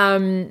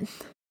 that's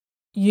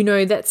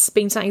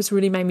been something that's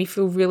really made me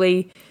feel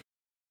really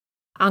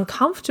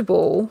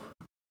uncomfortable,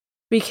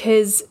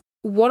 because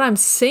what I'm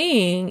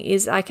seeing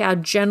is like our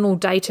general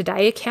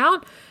day-to-day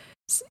account,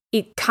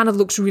 it kind of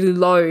looks really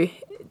low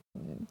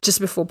just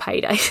before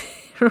payday,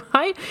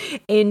 right?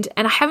 And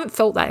I haven't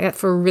felt that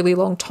for a really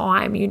long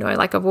time,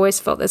 like I've always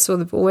felt there's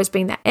sort of always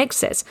been that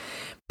excess.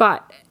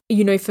 But,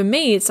 for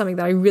me, it's something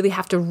that I really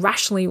have to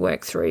rationally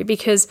work through,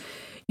 because,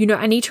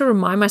 I need to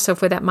remind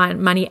myself where that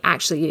money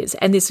actually is.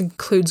 And this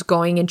includes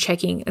going and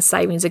checking a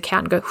savings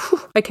account and go,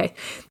 okay,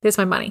 there's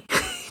my money.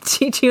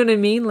 Do you know what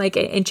I mean? Like,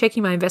 and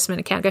checking my investment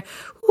account and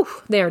go,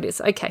 there it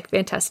is. Okay,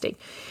 fantastic.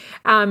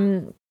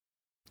 And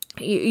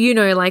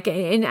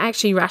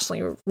actually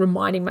rationally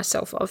reminding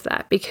myself of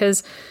that,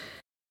 because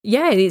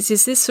it's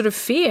just this sort of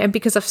fear, and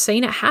because I've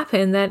seen it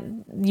happen that,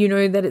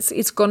 that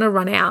it's going to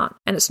run out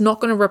and it's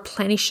not going to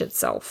replenish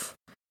itself.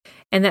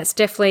 And that's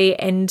definitely,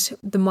 and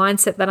the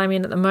mindset that I'm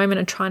in at the moment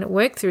and trying to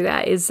work through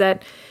that is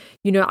that,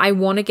 I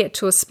want to get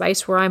to a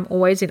space where I'm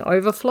always in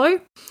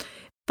overflow,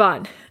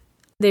 but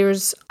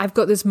I've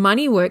got this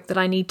money work that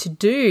I need to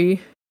do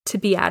to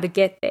be able to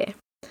get there.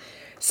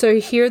 So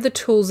here are the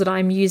tools that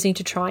I'm using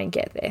to try and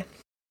get there.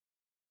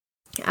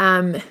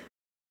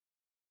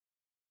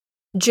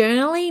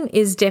 Journaling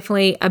is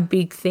definitely a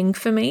big thing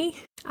for me.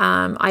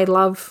 I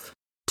love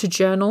to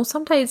journal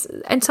sometimes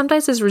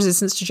there's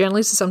resistance to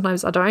journaling, so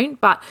sometimes I don't,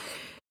 but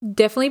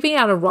definitely being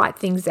able to write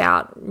things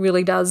out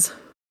really does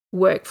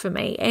work for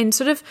me. And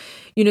sort of,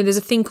 there's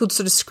a thing called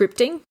sort of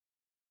scripting,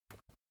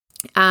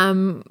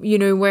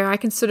 where I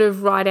can sort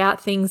of write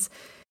out things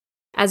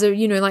as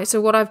a,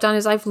 so what I've done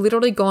is I've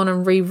literally gone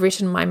and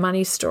rewritten my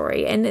money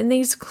story. And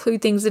these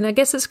include things, and I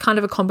guess it's kind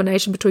of a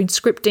combination between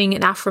scripting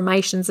and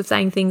affirmations of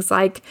saying things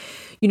like,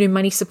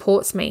 money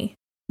supports me.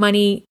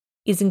 Money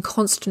is in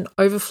constant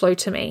overflow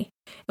to me.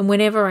 And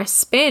whenever I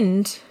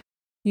spend,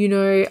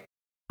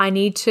 I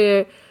need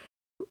to,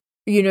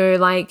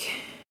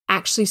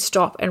 actually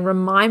stop and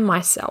remind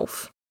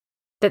myself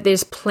that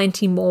there's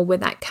plenty more where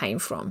that came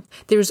from.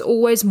 There is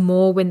always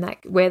more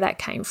where that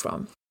came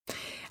from.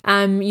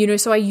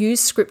 So I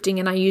use scripting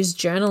and I use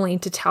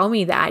journaling to tell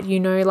me that,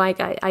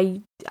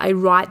 I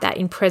write that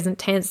in present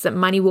tense, that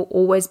money will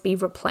always be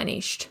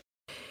replenished.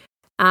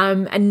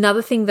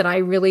 Another thing that I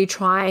really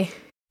try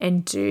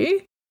and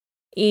do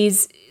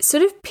is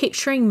sort of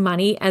picturing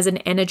money as an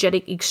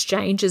energetic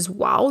exchange as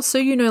well. So,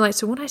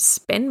 so when I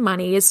spend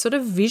money, is sort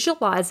of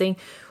visualizing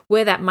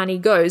where that money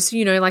goes.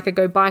 Like I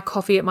go buy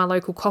coffee at my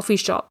local coffee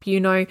shop,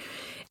 and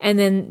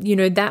then,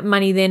 that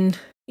money then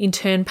in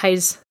turn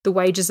pays the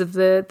wages of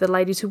the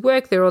ladies who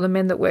work there, or the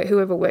men that work,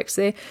 whoever works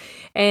there.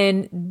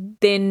 And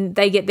then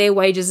they get their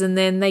wages, and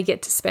then they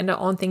get to spend it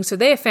on things for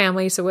their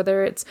family. So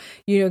whether it's,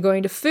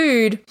 going to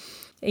food,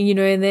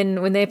 and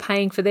then when they're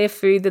paying for their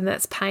food, then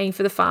that's paying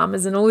for the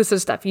farmers and all this sort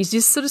of stuff. You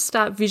just sort of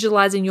start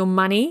visualizing your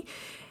money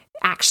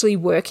actually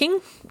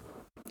working.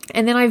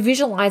 And then I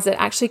visualize it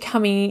actually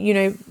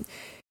coming,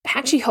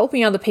 actually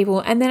helping other people.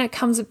 And then it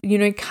comes,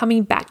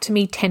 coming back to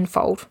me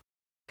tenfold.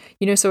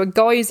 So it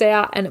goes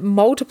out and it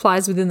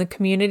multiplies within the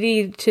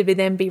community to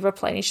then be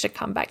replenished, to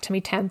come back to me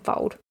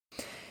tenfold.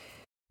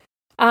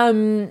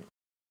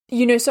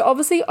 So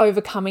obviously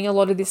overcoming a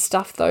lot of this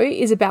stuff, though,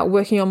 is about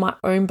working on my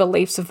own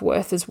beliefs of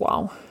worth as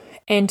well.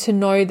 And to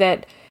know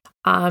that,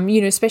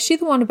 especially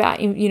the one about,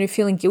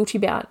 feeling guilty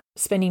about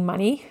spending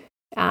money,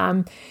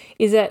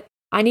 is that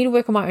I need to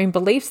work on my own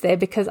beliefs there,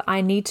 because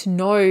I need to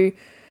know,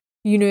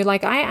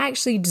 I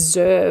actually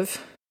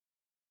deserve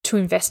to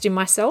invest in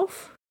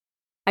myself.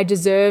 I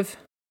deserve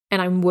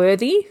and I'm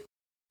worthy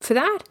for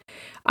that.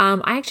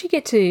 I actually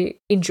get to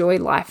enjoy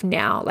life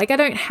now. Like, I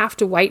don't have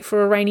to wait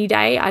for a rainy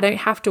day. I don't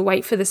have to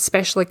wait for the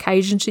special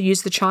occasion to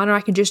use the china.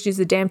 I can just use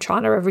the damn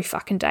china every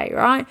fucking day,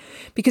 right?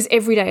 Because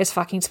every day is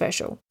fucking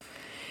special.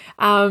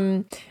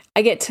 I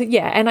get to,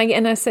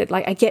 and I said,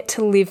 I get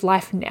to live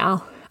life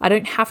now. I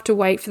don't have to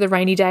wait for the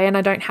rainy day, and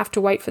I don't have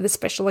to wait for the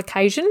special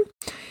occasion.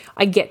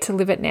 I get to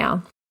live it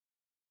now.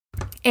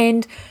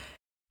 And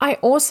I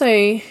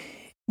also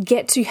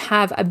get to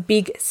have a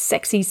big,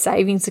 sexy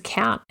savings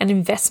account, an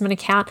investment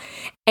account,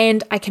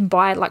 and I can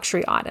buy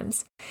luxury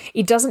items.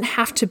 It doesn't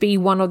have to be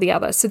one or the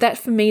other. So that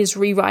for me is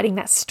rewriting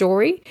that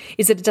story,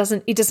 is that it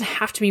doesn't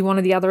have to be one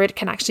or the other. It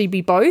can actually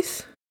be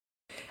both.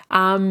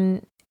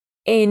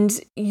 and,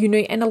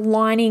 and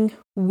aligning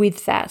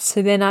with that.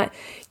 So then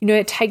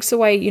it takes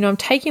away, I'm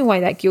taking away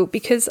that guilt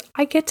because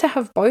I get to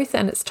have both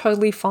and it's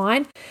totally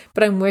fine,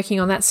 but I'm working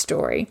on that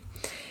story.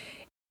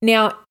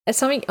 Now,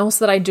 something else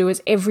that I do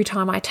is every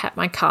time I tap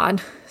my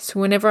card, so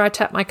whenever I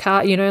tap my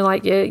card,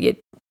 like your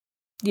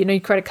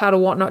credit card or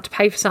whatnot to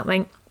pay for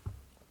something,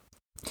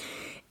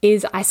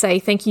 is I say,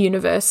 thank you,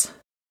 universe,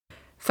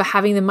 for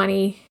having the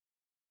money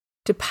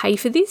to pay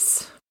for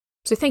this.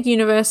 So thank you,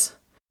 universe.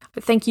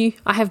 But thank you.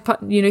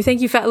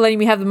 Thank you for letting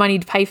me have the money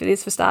to pay for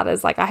this, for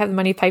starters. Like, I have the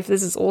money to pay for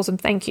this. It's awesome.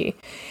 Thank you.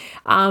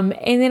 And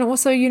then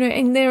also,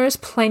 and there is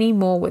plenty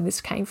more where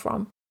this came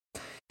from,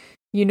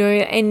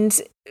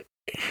 and,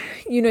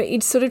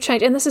 it's sort of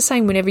changed. And that's the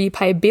same whenever you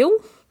pay a bill,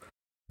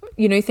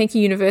 thank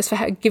you, universe,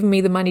 for giving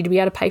me the money to be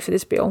able to pay for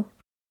this bill.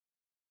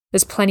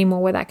 There's plenty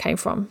more where that came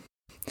from.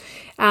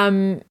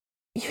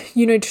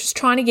 Just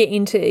trying to get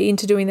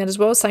into doing that as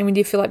well. Same when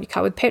you fill up your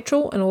car with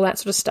petrol and all that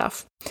sort of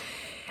stuff.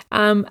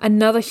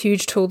 Another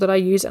huge tool that I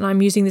use, and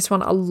I'm using this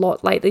one a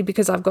lot lately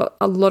because I've got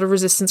a lot of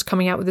resistance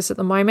coming out with this at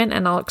the moment,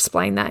 and I'll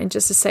explain that in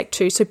just a sec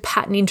too. So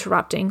pattern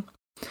interrupting.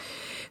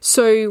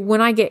 So when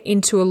I get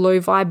into a low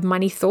vibe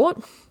money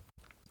thought,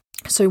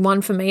 so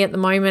one for me at the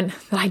moment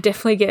that I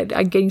definitely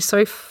I'm getting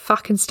so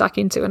fucking stuck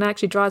into, and it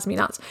actually drives me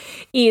nuts,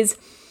 is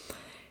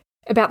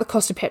about the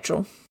cost of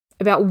petrol,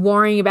 about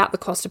worrying about the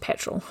cost of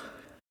petrol.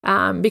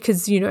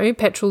 Because,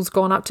 petrol's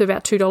gone up to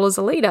about $2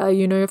 a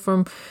litre,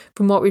 from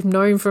what we've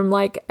known from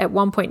like at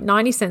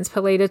 1.90 cents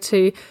per litre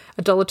to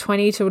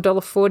 $1.20 to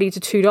 $1.40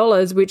 to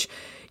 $2, which,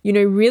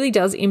 really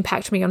does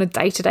impact me on a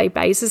day-to-day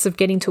basis of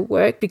getting to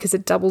work because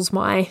it doubles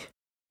my,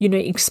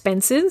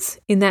 expenses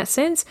in that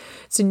sense.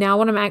 So now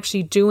what I'm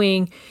actually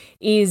doing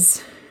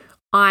is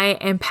I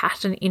am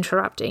pattern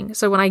interrupting.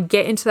 So when I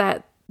get into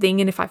that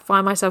thing, and if I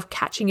find myself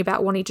catching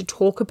about wanting to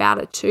talk about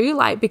it too,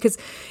 like, because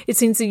it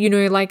seems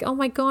that, like, oh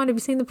my God, have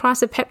you seen the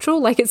price of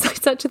petrol? Like, it's like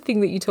such a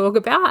thing that you talk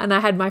about. And I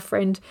had my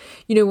friend,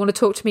 want to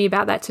talk to me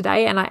about that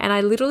today. And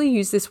I literally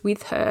used this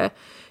with her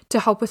to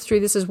help her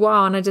through this as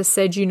well. And I just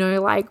said,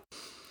 so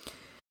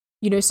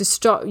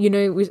stop,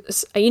 I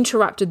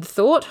interrupted the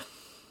thought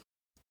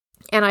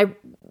and I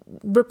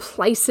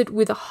replace it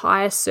with a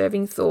higher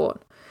serving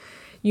thought.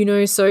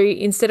 So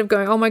instead of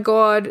going, oh my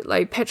God,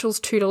 like petrol's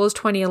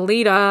 $2.20 a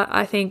litre,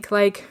 I think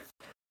like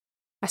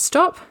I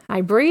stop, I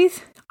breathe,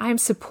 I am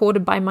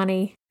supported by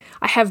money.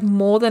 I have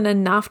more than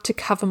enough to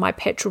cover my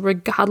petrol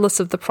regardless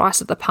of the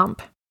price at the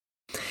pump.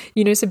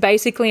 So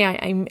basically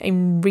I'm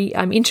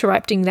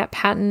interrupting that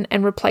pattern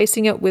and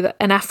replacing it with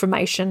an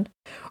affirmation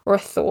or a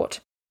thought.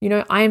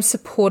 I am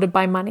supported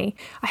by money.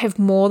 I have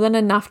more than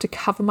enough to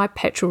cover my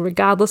petrol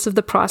regardless of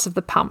the price of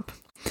the pump.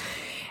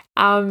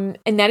 And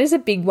that is a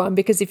big one,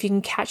 because if you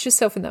can catch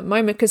yourself in that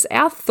moment, because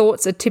our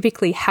thoughts are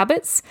typically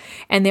habits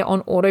and they're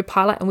on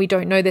autopilot and we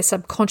don't know they're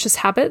subconscious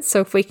habits. So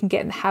if we can get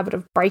in the habit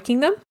of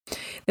breaking them,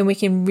 then we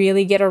can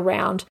really get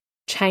around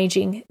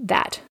changing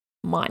that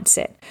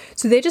mindset.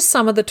 So they're just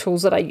some of the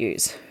tools that I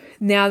use.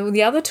 Now,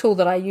 the other tool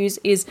that I use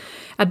is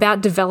about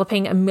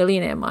developing a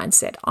millionaire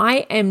mindset.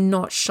 I am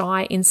not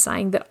shy in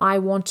saying that I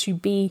want to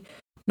be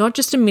not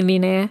just a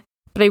millionaire,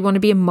 but I want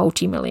to be a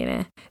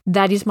multi-millionaire.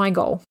 That is my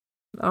goal.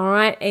 All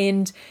right.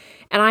 And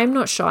I'm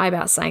not shy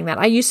about saying that.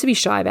 I used to be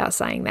shy about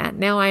saying that.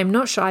 Now I am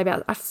not shy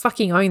about, I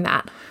fucking own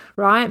that.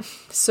 Right.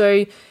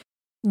 So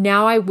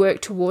now I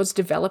work towards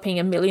developing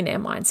a millionaire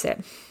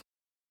mindset.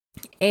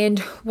 And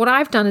what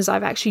I've done is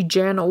I've actually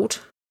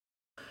journaled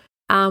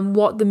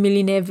what the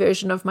millionaire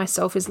version of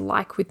myself is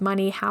like with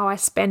money, how I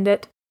spend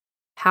it,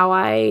 how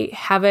I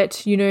have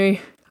it,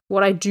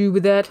 what I do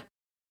with it,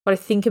 what I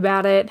think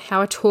about it,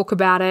 how I talk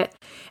about it.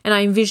 And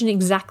I envision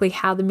exactly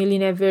how the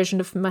millionaire version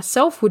of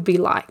myself would be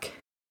like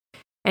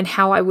and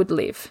how I would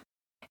live.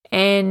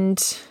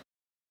 And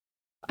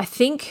I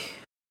think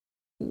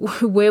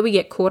where we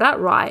get caught up,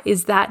 right,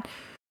 is that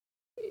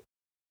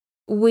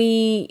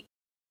we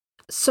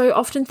so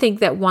often think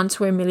that once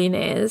we're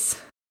millionaires,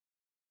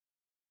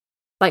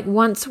 like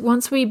once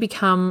we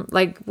become,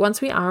 like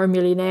once we are a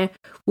millionaire,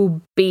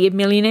 we'll be a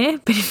millionaire.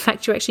 But in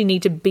fact, you actually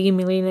need to be a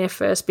millionaire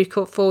first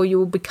before you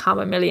will become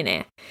a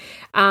millionaire.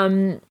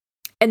 And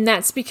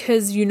that's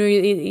because, you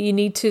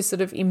need to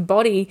sort of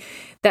embody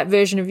that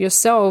version of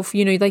yourself.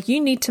 Like you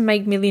need to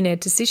make millionaire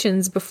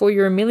decisions before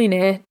you're a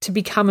millionaire to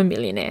become a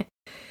millionaire.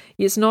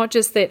 It's not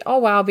just that, oh,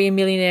 well, I'll be a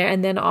millionaire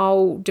and then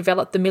I'll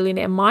develop the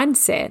millionaire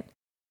mindset.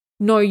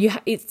 No,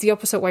 it's the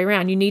opposite way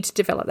around. You need to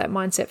develop that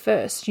mindset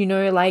first,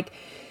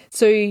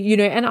 So,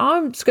 and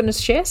I'm just going to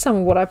share some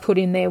of what I put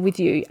in there with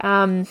you.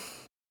 A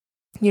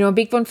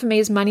big one for me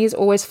is money is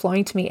always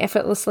flowing to me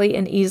effortlessly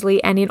and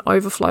easily and in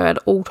overflow at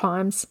all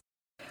times.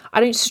 I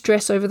don't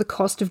stress over the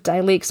cost of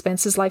daily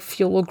expenses like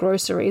fuel or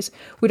groceries.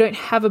 We don't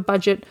have a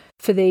budget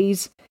for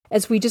these,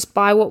 as we just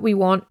buy what we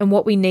want and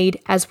what we need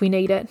as we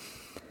need it.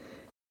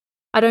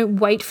 I don't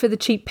wait for the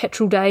cheap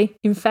petrol day.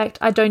 In fact,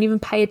 I don't even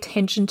pay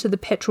attention to the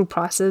petrol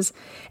prices,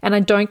 and I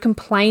don't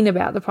complain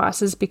about the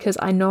prices because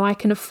I know I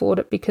can afford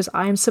it because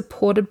I am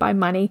supported by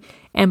money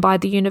and by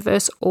the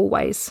universe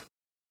always.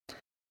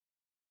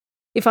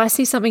 If I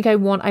see something I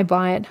want, I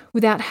buy it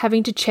without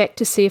having to check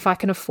to see if I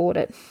can afford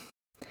it,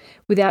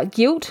 without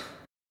guilt.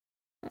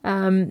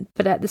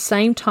 But at the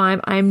same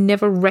time, I am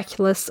never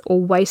reckless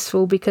or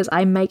wasteful because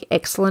I make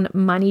excellent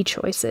money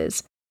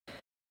choices.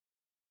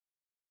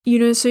 So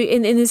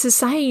and there's a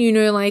saying,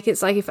 like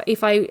it's like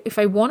if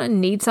I want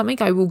and need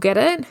something, I will get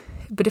it.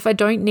 But if I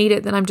don't need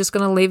it, then I'm just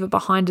going to leave it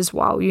behind as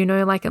well,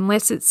 like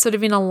unless it's sort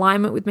of in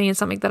alignment with me and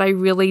something that I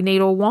really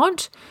need or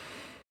want,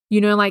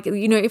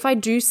 if I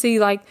do see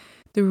like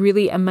the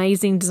really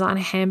amazing designer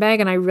handbag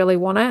and I really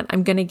want it,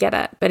 I'm going to get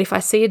it. But if I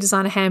see a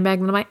designer handbag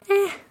and I'm like,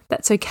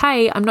 that's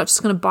okay, I'm not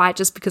just going to buy it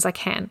just because I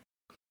can,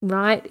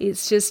 right?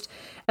 It's just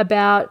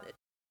about,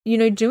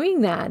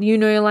 doing that,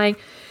 like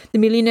the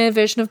millionaire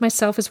version of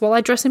myself as well.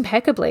 I dress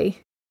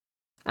impeccably.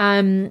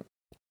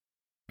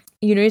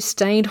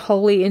 Stained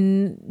wholly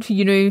in,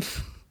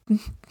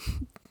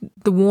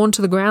 the worn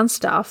to the ground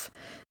stuff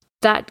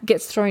that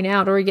gets thrown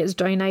out or it gets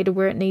donated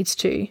where it needs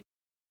to,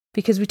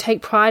 because we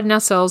take pride in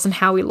ourselves and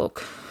how we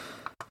look.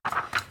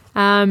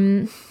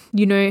 I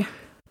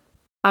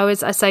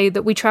say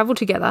that we travel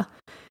together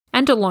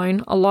and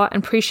alone a lot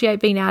and appreciate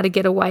being able to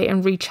get away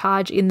and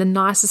recharge in the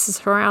nicest of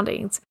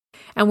surroundings.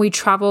 And we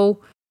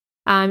travel,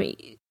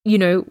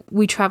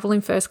 we travel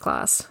in first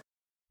class.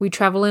 We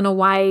travel in a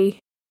way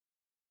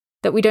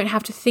that we don't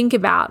have to think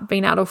about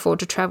being able to afford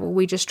to travel.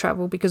 We just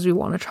travel because we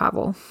want to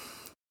travel.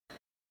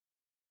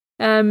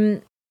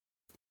 I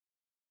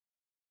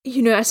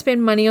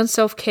spend money on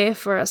self-care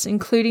for us,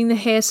 including the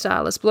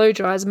hairstylist, blow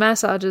dryers,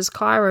 massages,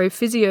 chiro,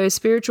 physio,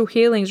 spiritual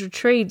healings,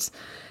 retreats,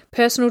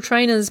 personal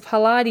trainers,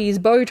 Pilates,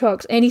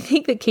 Botox,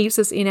 anything that keeps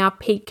us in our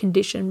peak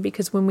condition,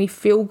 because when we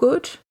feel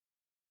good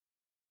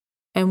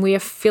and we are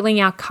filling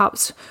our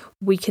cups,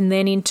 we can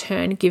then in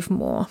turn give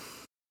more.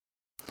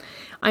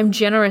 I'm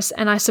generous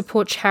and I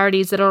support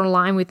charities that are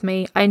aligned with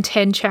me. I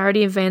attend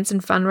charity events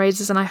and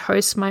fundraisers and I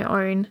host my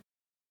own.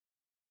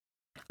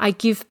 I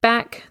give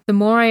back. The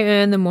more I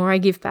earn, the more I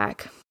give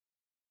back.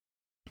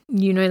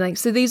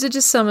 So these are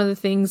just some of the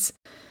things,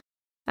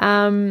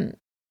 I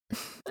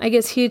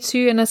guess here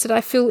too. And I said, I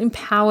feel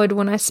empowered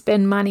when I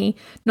spend money,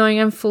 knowing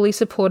I'm fully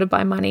supported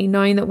by money,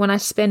 knowing that when I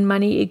spend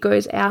money, it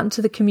goes out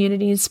into the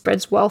community and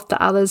spreads wealth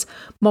to others,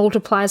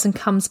 multiplies and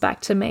comes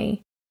back to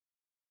me.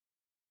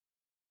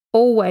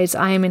 Always,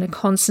 I am in a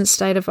constant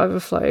state of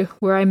overflow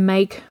where I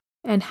make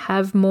and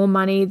have more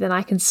money than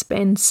I can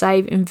spend,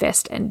 save,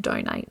 invest, and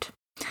donate.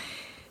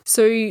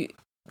 So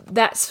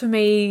that's for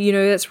me,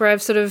 that's where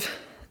I've sort of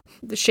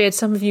shared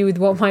some of you with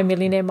what my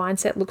millionaire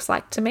mindset looks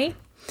like to me.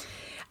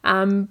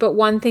 But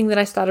one thing that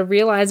I started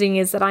realizing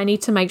is that I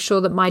need to make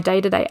sure that my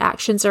day-to-day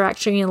actions are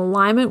actually in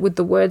alignment with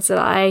the words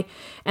that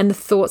and the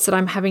thoughts that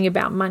I'm having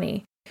about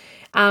money.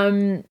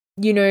 I'm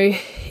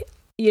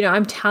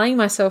telling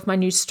myself my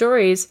new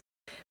stories,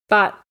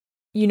 but,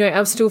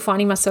 I'm still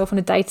finding myself on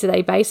a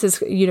day-to-day basis,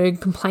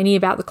 complaining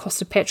about the cost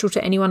of petrol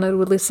to anyone that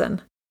would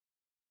listen.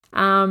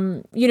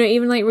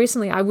 Even like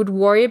recently, I would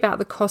worry about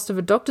the cost of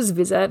a doctor's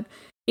visit,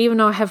 even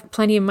though I have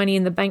plenty of money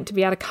in the bank to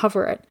be able to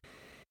cover it.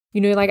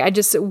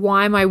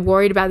 Why am I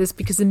worried about this?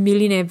 Because the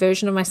millionaire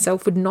version of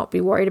myself would not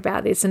be worried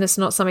about this, and it's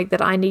not something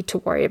that I need to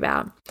worry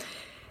about.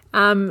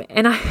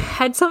 And I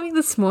had something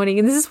this morning,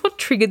 and this is what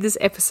triggered this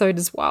episode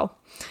as well,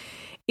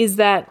 is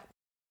that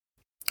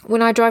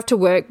when I drive to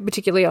work,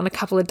 particularly on a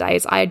couple of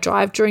days, I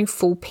drive during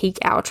full peak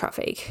hour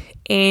traffic,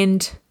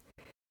 and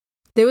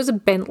there was a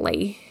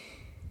Bentley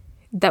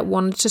that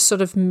wanted to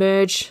sort of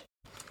merge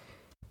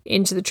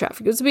into the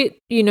traffic. It was a bit,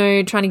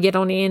 trying to get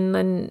on in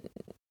and,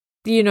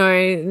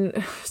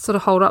 sort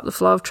of hold up the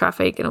flow of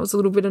traffic, and it was a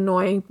little bit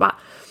annoying.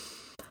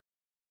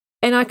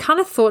 And I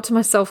kind of thought to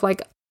myself,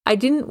 like, I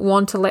didn't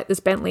want to let this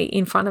Bentley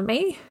in front of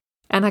me.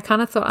 And I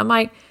kind of thought, I'm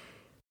like,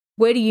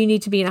 where do you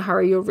need to be in a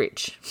hurry? You're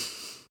rich.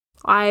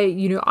 I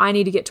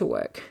need to get to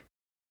work.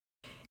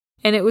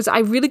 And I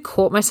really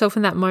caught myself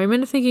in that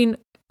moment thinking,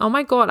 oh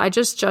my God, I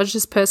just judged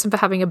this person for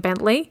having a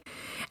Bentley.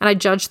 And I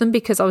judged them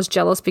because I was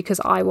jealous because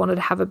I wanted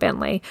to have a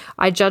Bentley.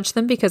 I judged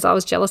them because I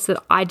was jealous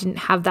that I didn't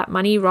have that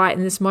money right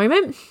in this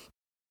moment.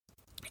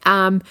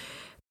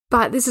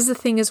 But this is the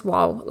thing as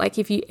well. Like,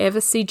 if you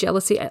ever see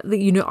jealousy,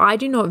 I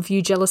do not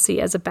view jealousy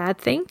as a bad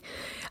thing.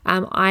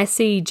 I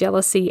see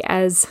jealousy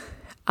as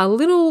a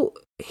little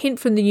hint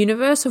from the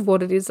universe of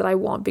what it is that I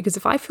want. Because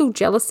if I feel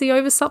jealousy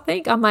over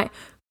something, I'm like,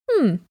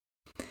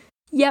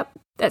 yep,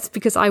 that's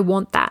because I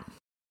want that.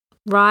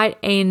 Right.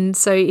 And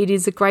so it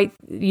is a great,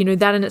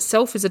 that in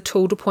itself is a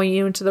tool to point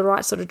you into the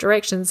right sort of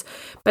directions.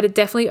 But it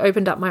definitely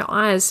opened up my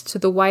eyes to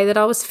the way that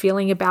I was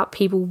feeling about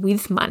people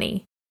with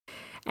money.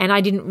 And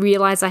I didn't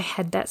realize I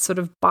had that sort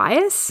of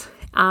bias.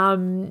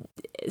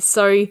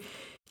 So,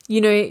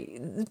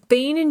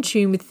 being in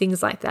tune with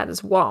things like that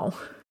as well.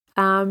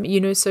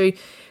 So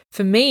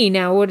for me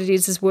now, what it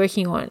is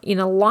working on in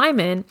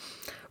alignment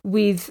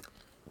with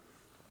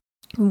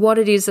what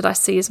it is that I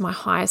see as my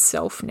higher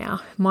self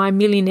now, my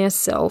millionaire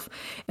self,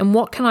 and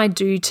what can I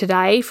do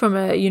today from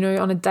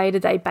on a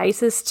day-to-day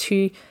basis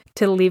to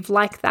live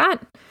like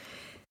that,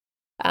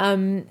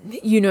 and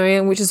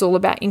which is all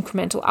about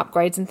incremental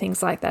upgrades and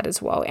things like that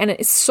as well. And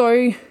it's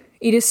so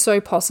It is so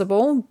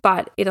possible,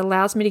 but it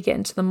allows me to get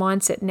into the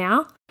mindset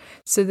now,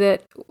 so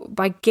that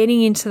by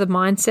getting into the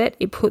mindset,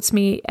 it puts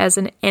me as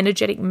an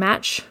energetic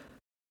match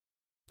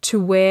to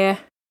where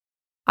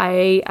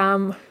I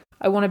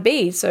want to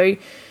be. So,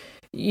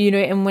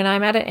 and when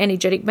I'm at an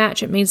energetic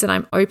match, it means that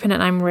I'm open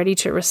and I'm ready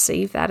to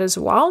receive that as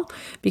well,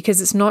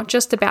 because it's not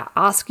just about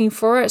asking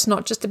for it. It's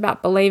not just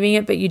about believing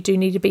it, but you do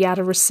need to be able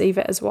to receive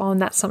it as well.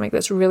 And that's something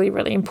that's really,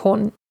 really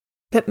important,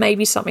 but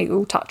maybe something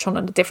we'll touch on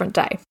a different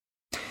day.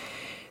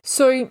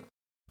 So,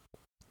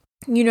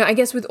 I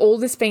guess with all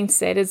this being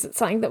said, is it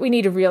something that we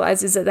need to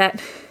realize is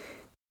that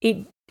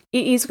it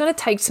is going to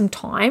take some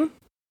time.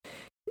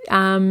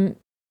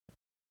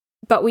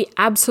 But we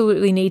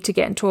absolutely need to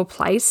get into a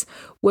place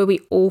where we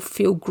all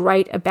feel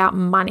great about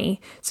money,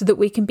 so that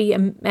we can be,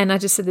 and I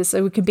just said this,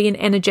 so we can be an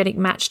energetic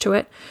match to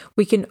it.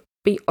 We can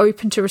be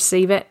open to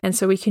receive it. And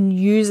so we can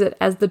use it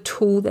as the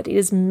tool that it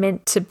is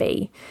meant to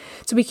be.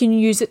 So we can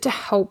use it to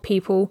help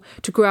people,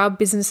 to grow our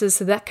businesses,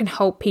 so that can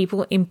help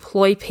people,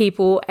 employ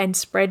people, and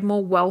spread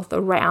more wealth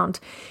around.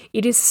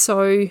 It is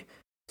so,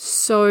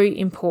 so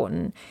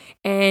important.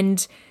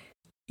 And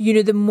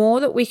the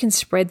more that we can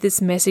spread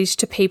this message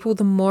to people,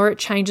 the more it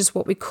changes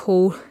what we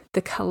call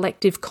the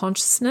collective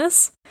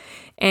consciousness.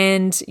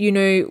 And,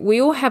 we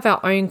all have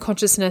our own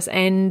consciousness,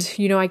 and,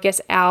 I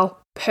guess our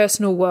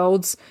personal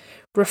worlds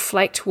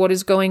reflect what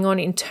is going on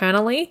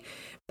internally.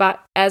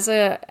 But as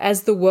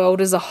the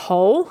world as a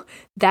whole,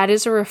 that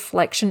is a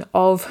reflection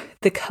of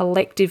the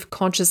collective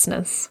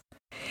consciousness.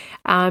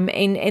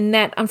 And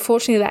that,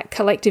 unfortunately, that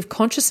collective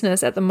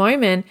consciousness at the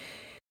moment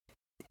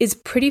is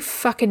pretty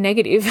fucking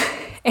negative.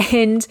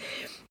 And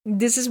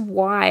this is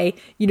why,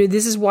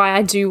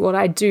 I do what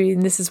I do.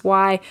 And this is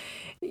why,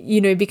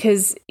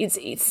 because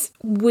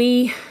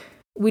we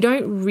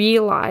don't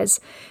realize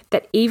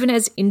that even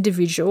as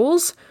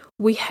individuals,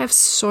 we have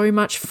so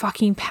much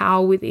fucking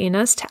power within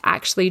us to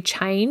actually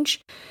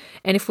change.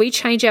 And if we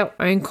change our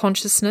own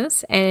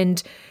consciousness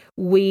and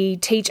we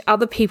teach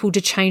other people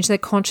to change their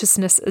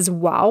consciousness as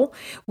well,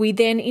 we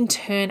then in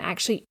turn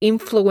actually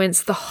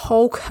influence the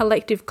whole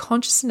collective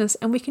consciousness,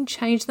 and we can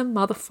change the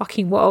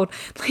motherfucking world.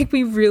 Like,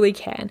 we really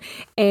can.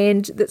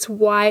 And that's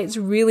why it's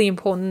really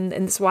important.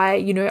 And that's why,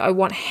 I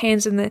want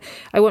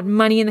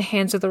money in the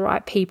hands of the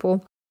right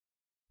people.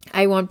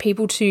 I want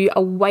people to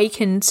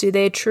awaken to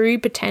their true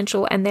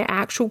potential and their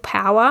actual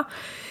power,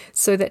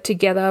 so that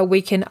together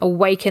we can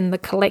awaken the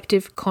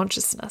collective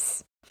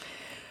consciousness.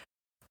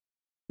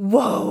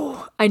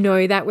 Whoa, I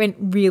know that went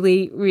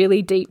really,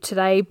 really deep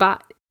today,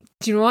 but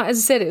do you know what? As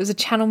I said, it was a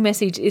channel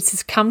message. It's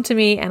just come to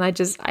me, and I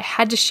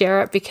had to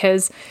share it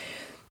because,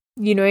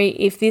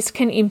 if this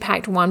can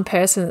impact one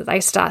person, that they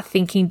start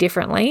thinking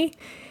differently,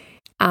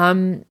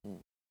 then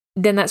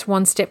that's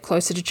one step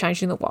closer to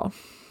changing the world.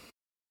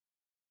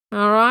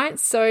 All right,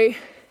 so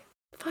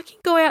fucking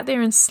go out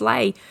there and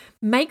slay.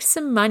 Make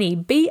some money.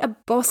 Be a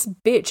boss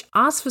bitch.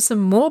 Ask for some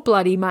more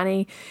bloody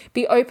money.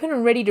 Be open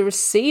and ready to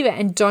receive it,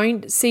 and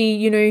don't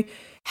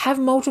have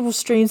multiple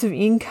streams of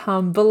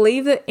income.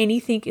 Believe that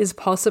anything is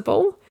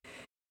possible,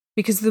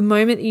 because the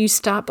moment that you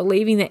start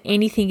believing that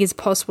anything is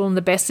possible and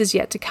the best is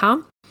yet to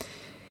come,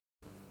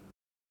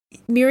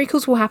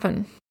 miracles will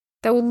happen.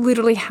 They will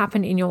literally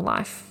happen in your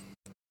life.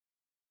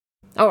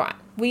 All right,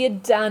 we are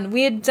done.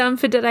 We are done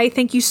for today.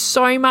 Thank you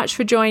so much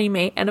for joining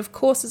me. And of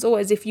course, as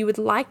always, if you would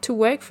like to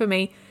work for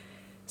me,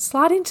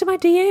 slide into my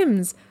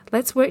DMs.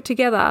 Let's work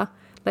together.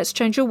 Let's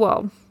change your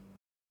world.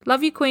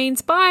 Love you,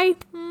 queens. Bye.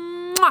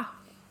 Mwah.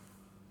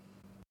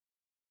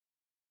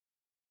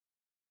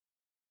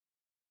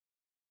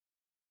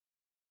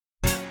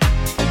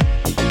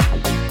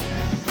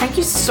 Thank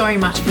you so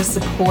much for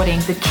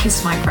supporting the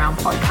Kiss My Crown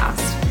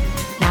podcast.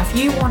 Now, if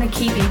you want to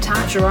keep in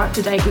touch or up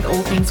to date with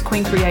all things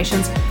Queen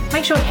Creations,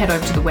 make sure you head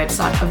over to the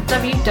website of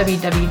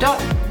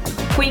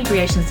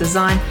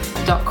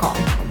www.queencreationsdesign.com.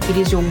 It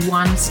is your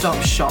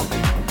one-stop shop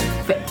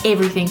for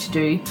everything to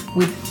do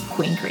with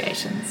Queen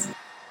Creations.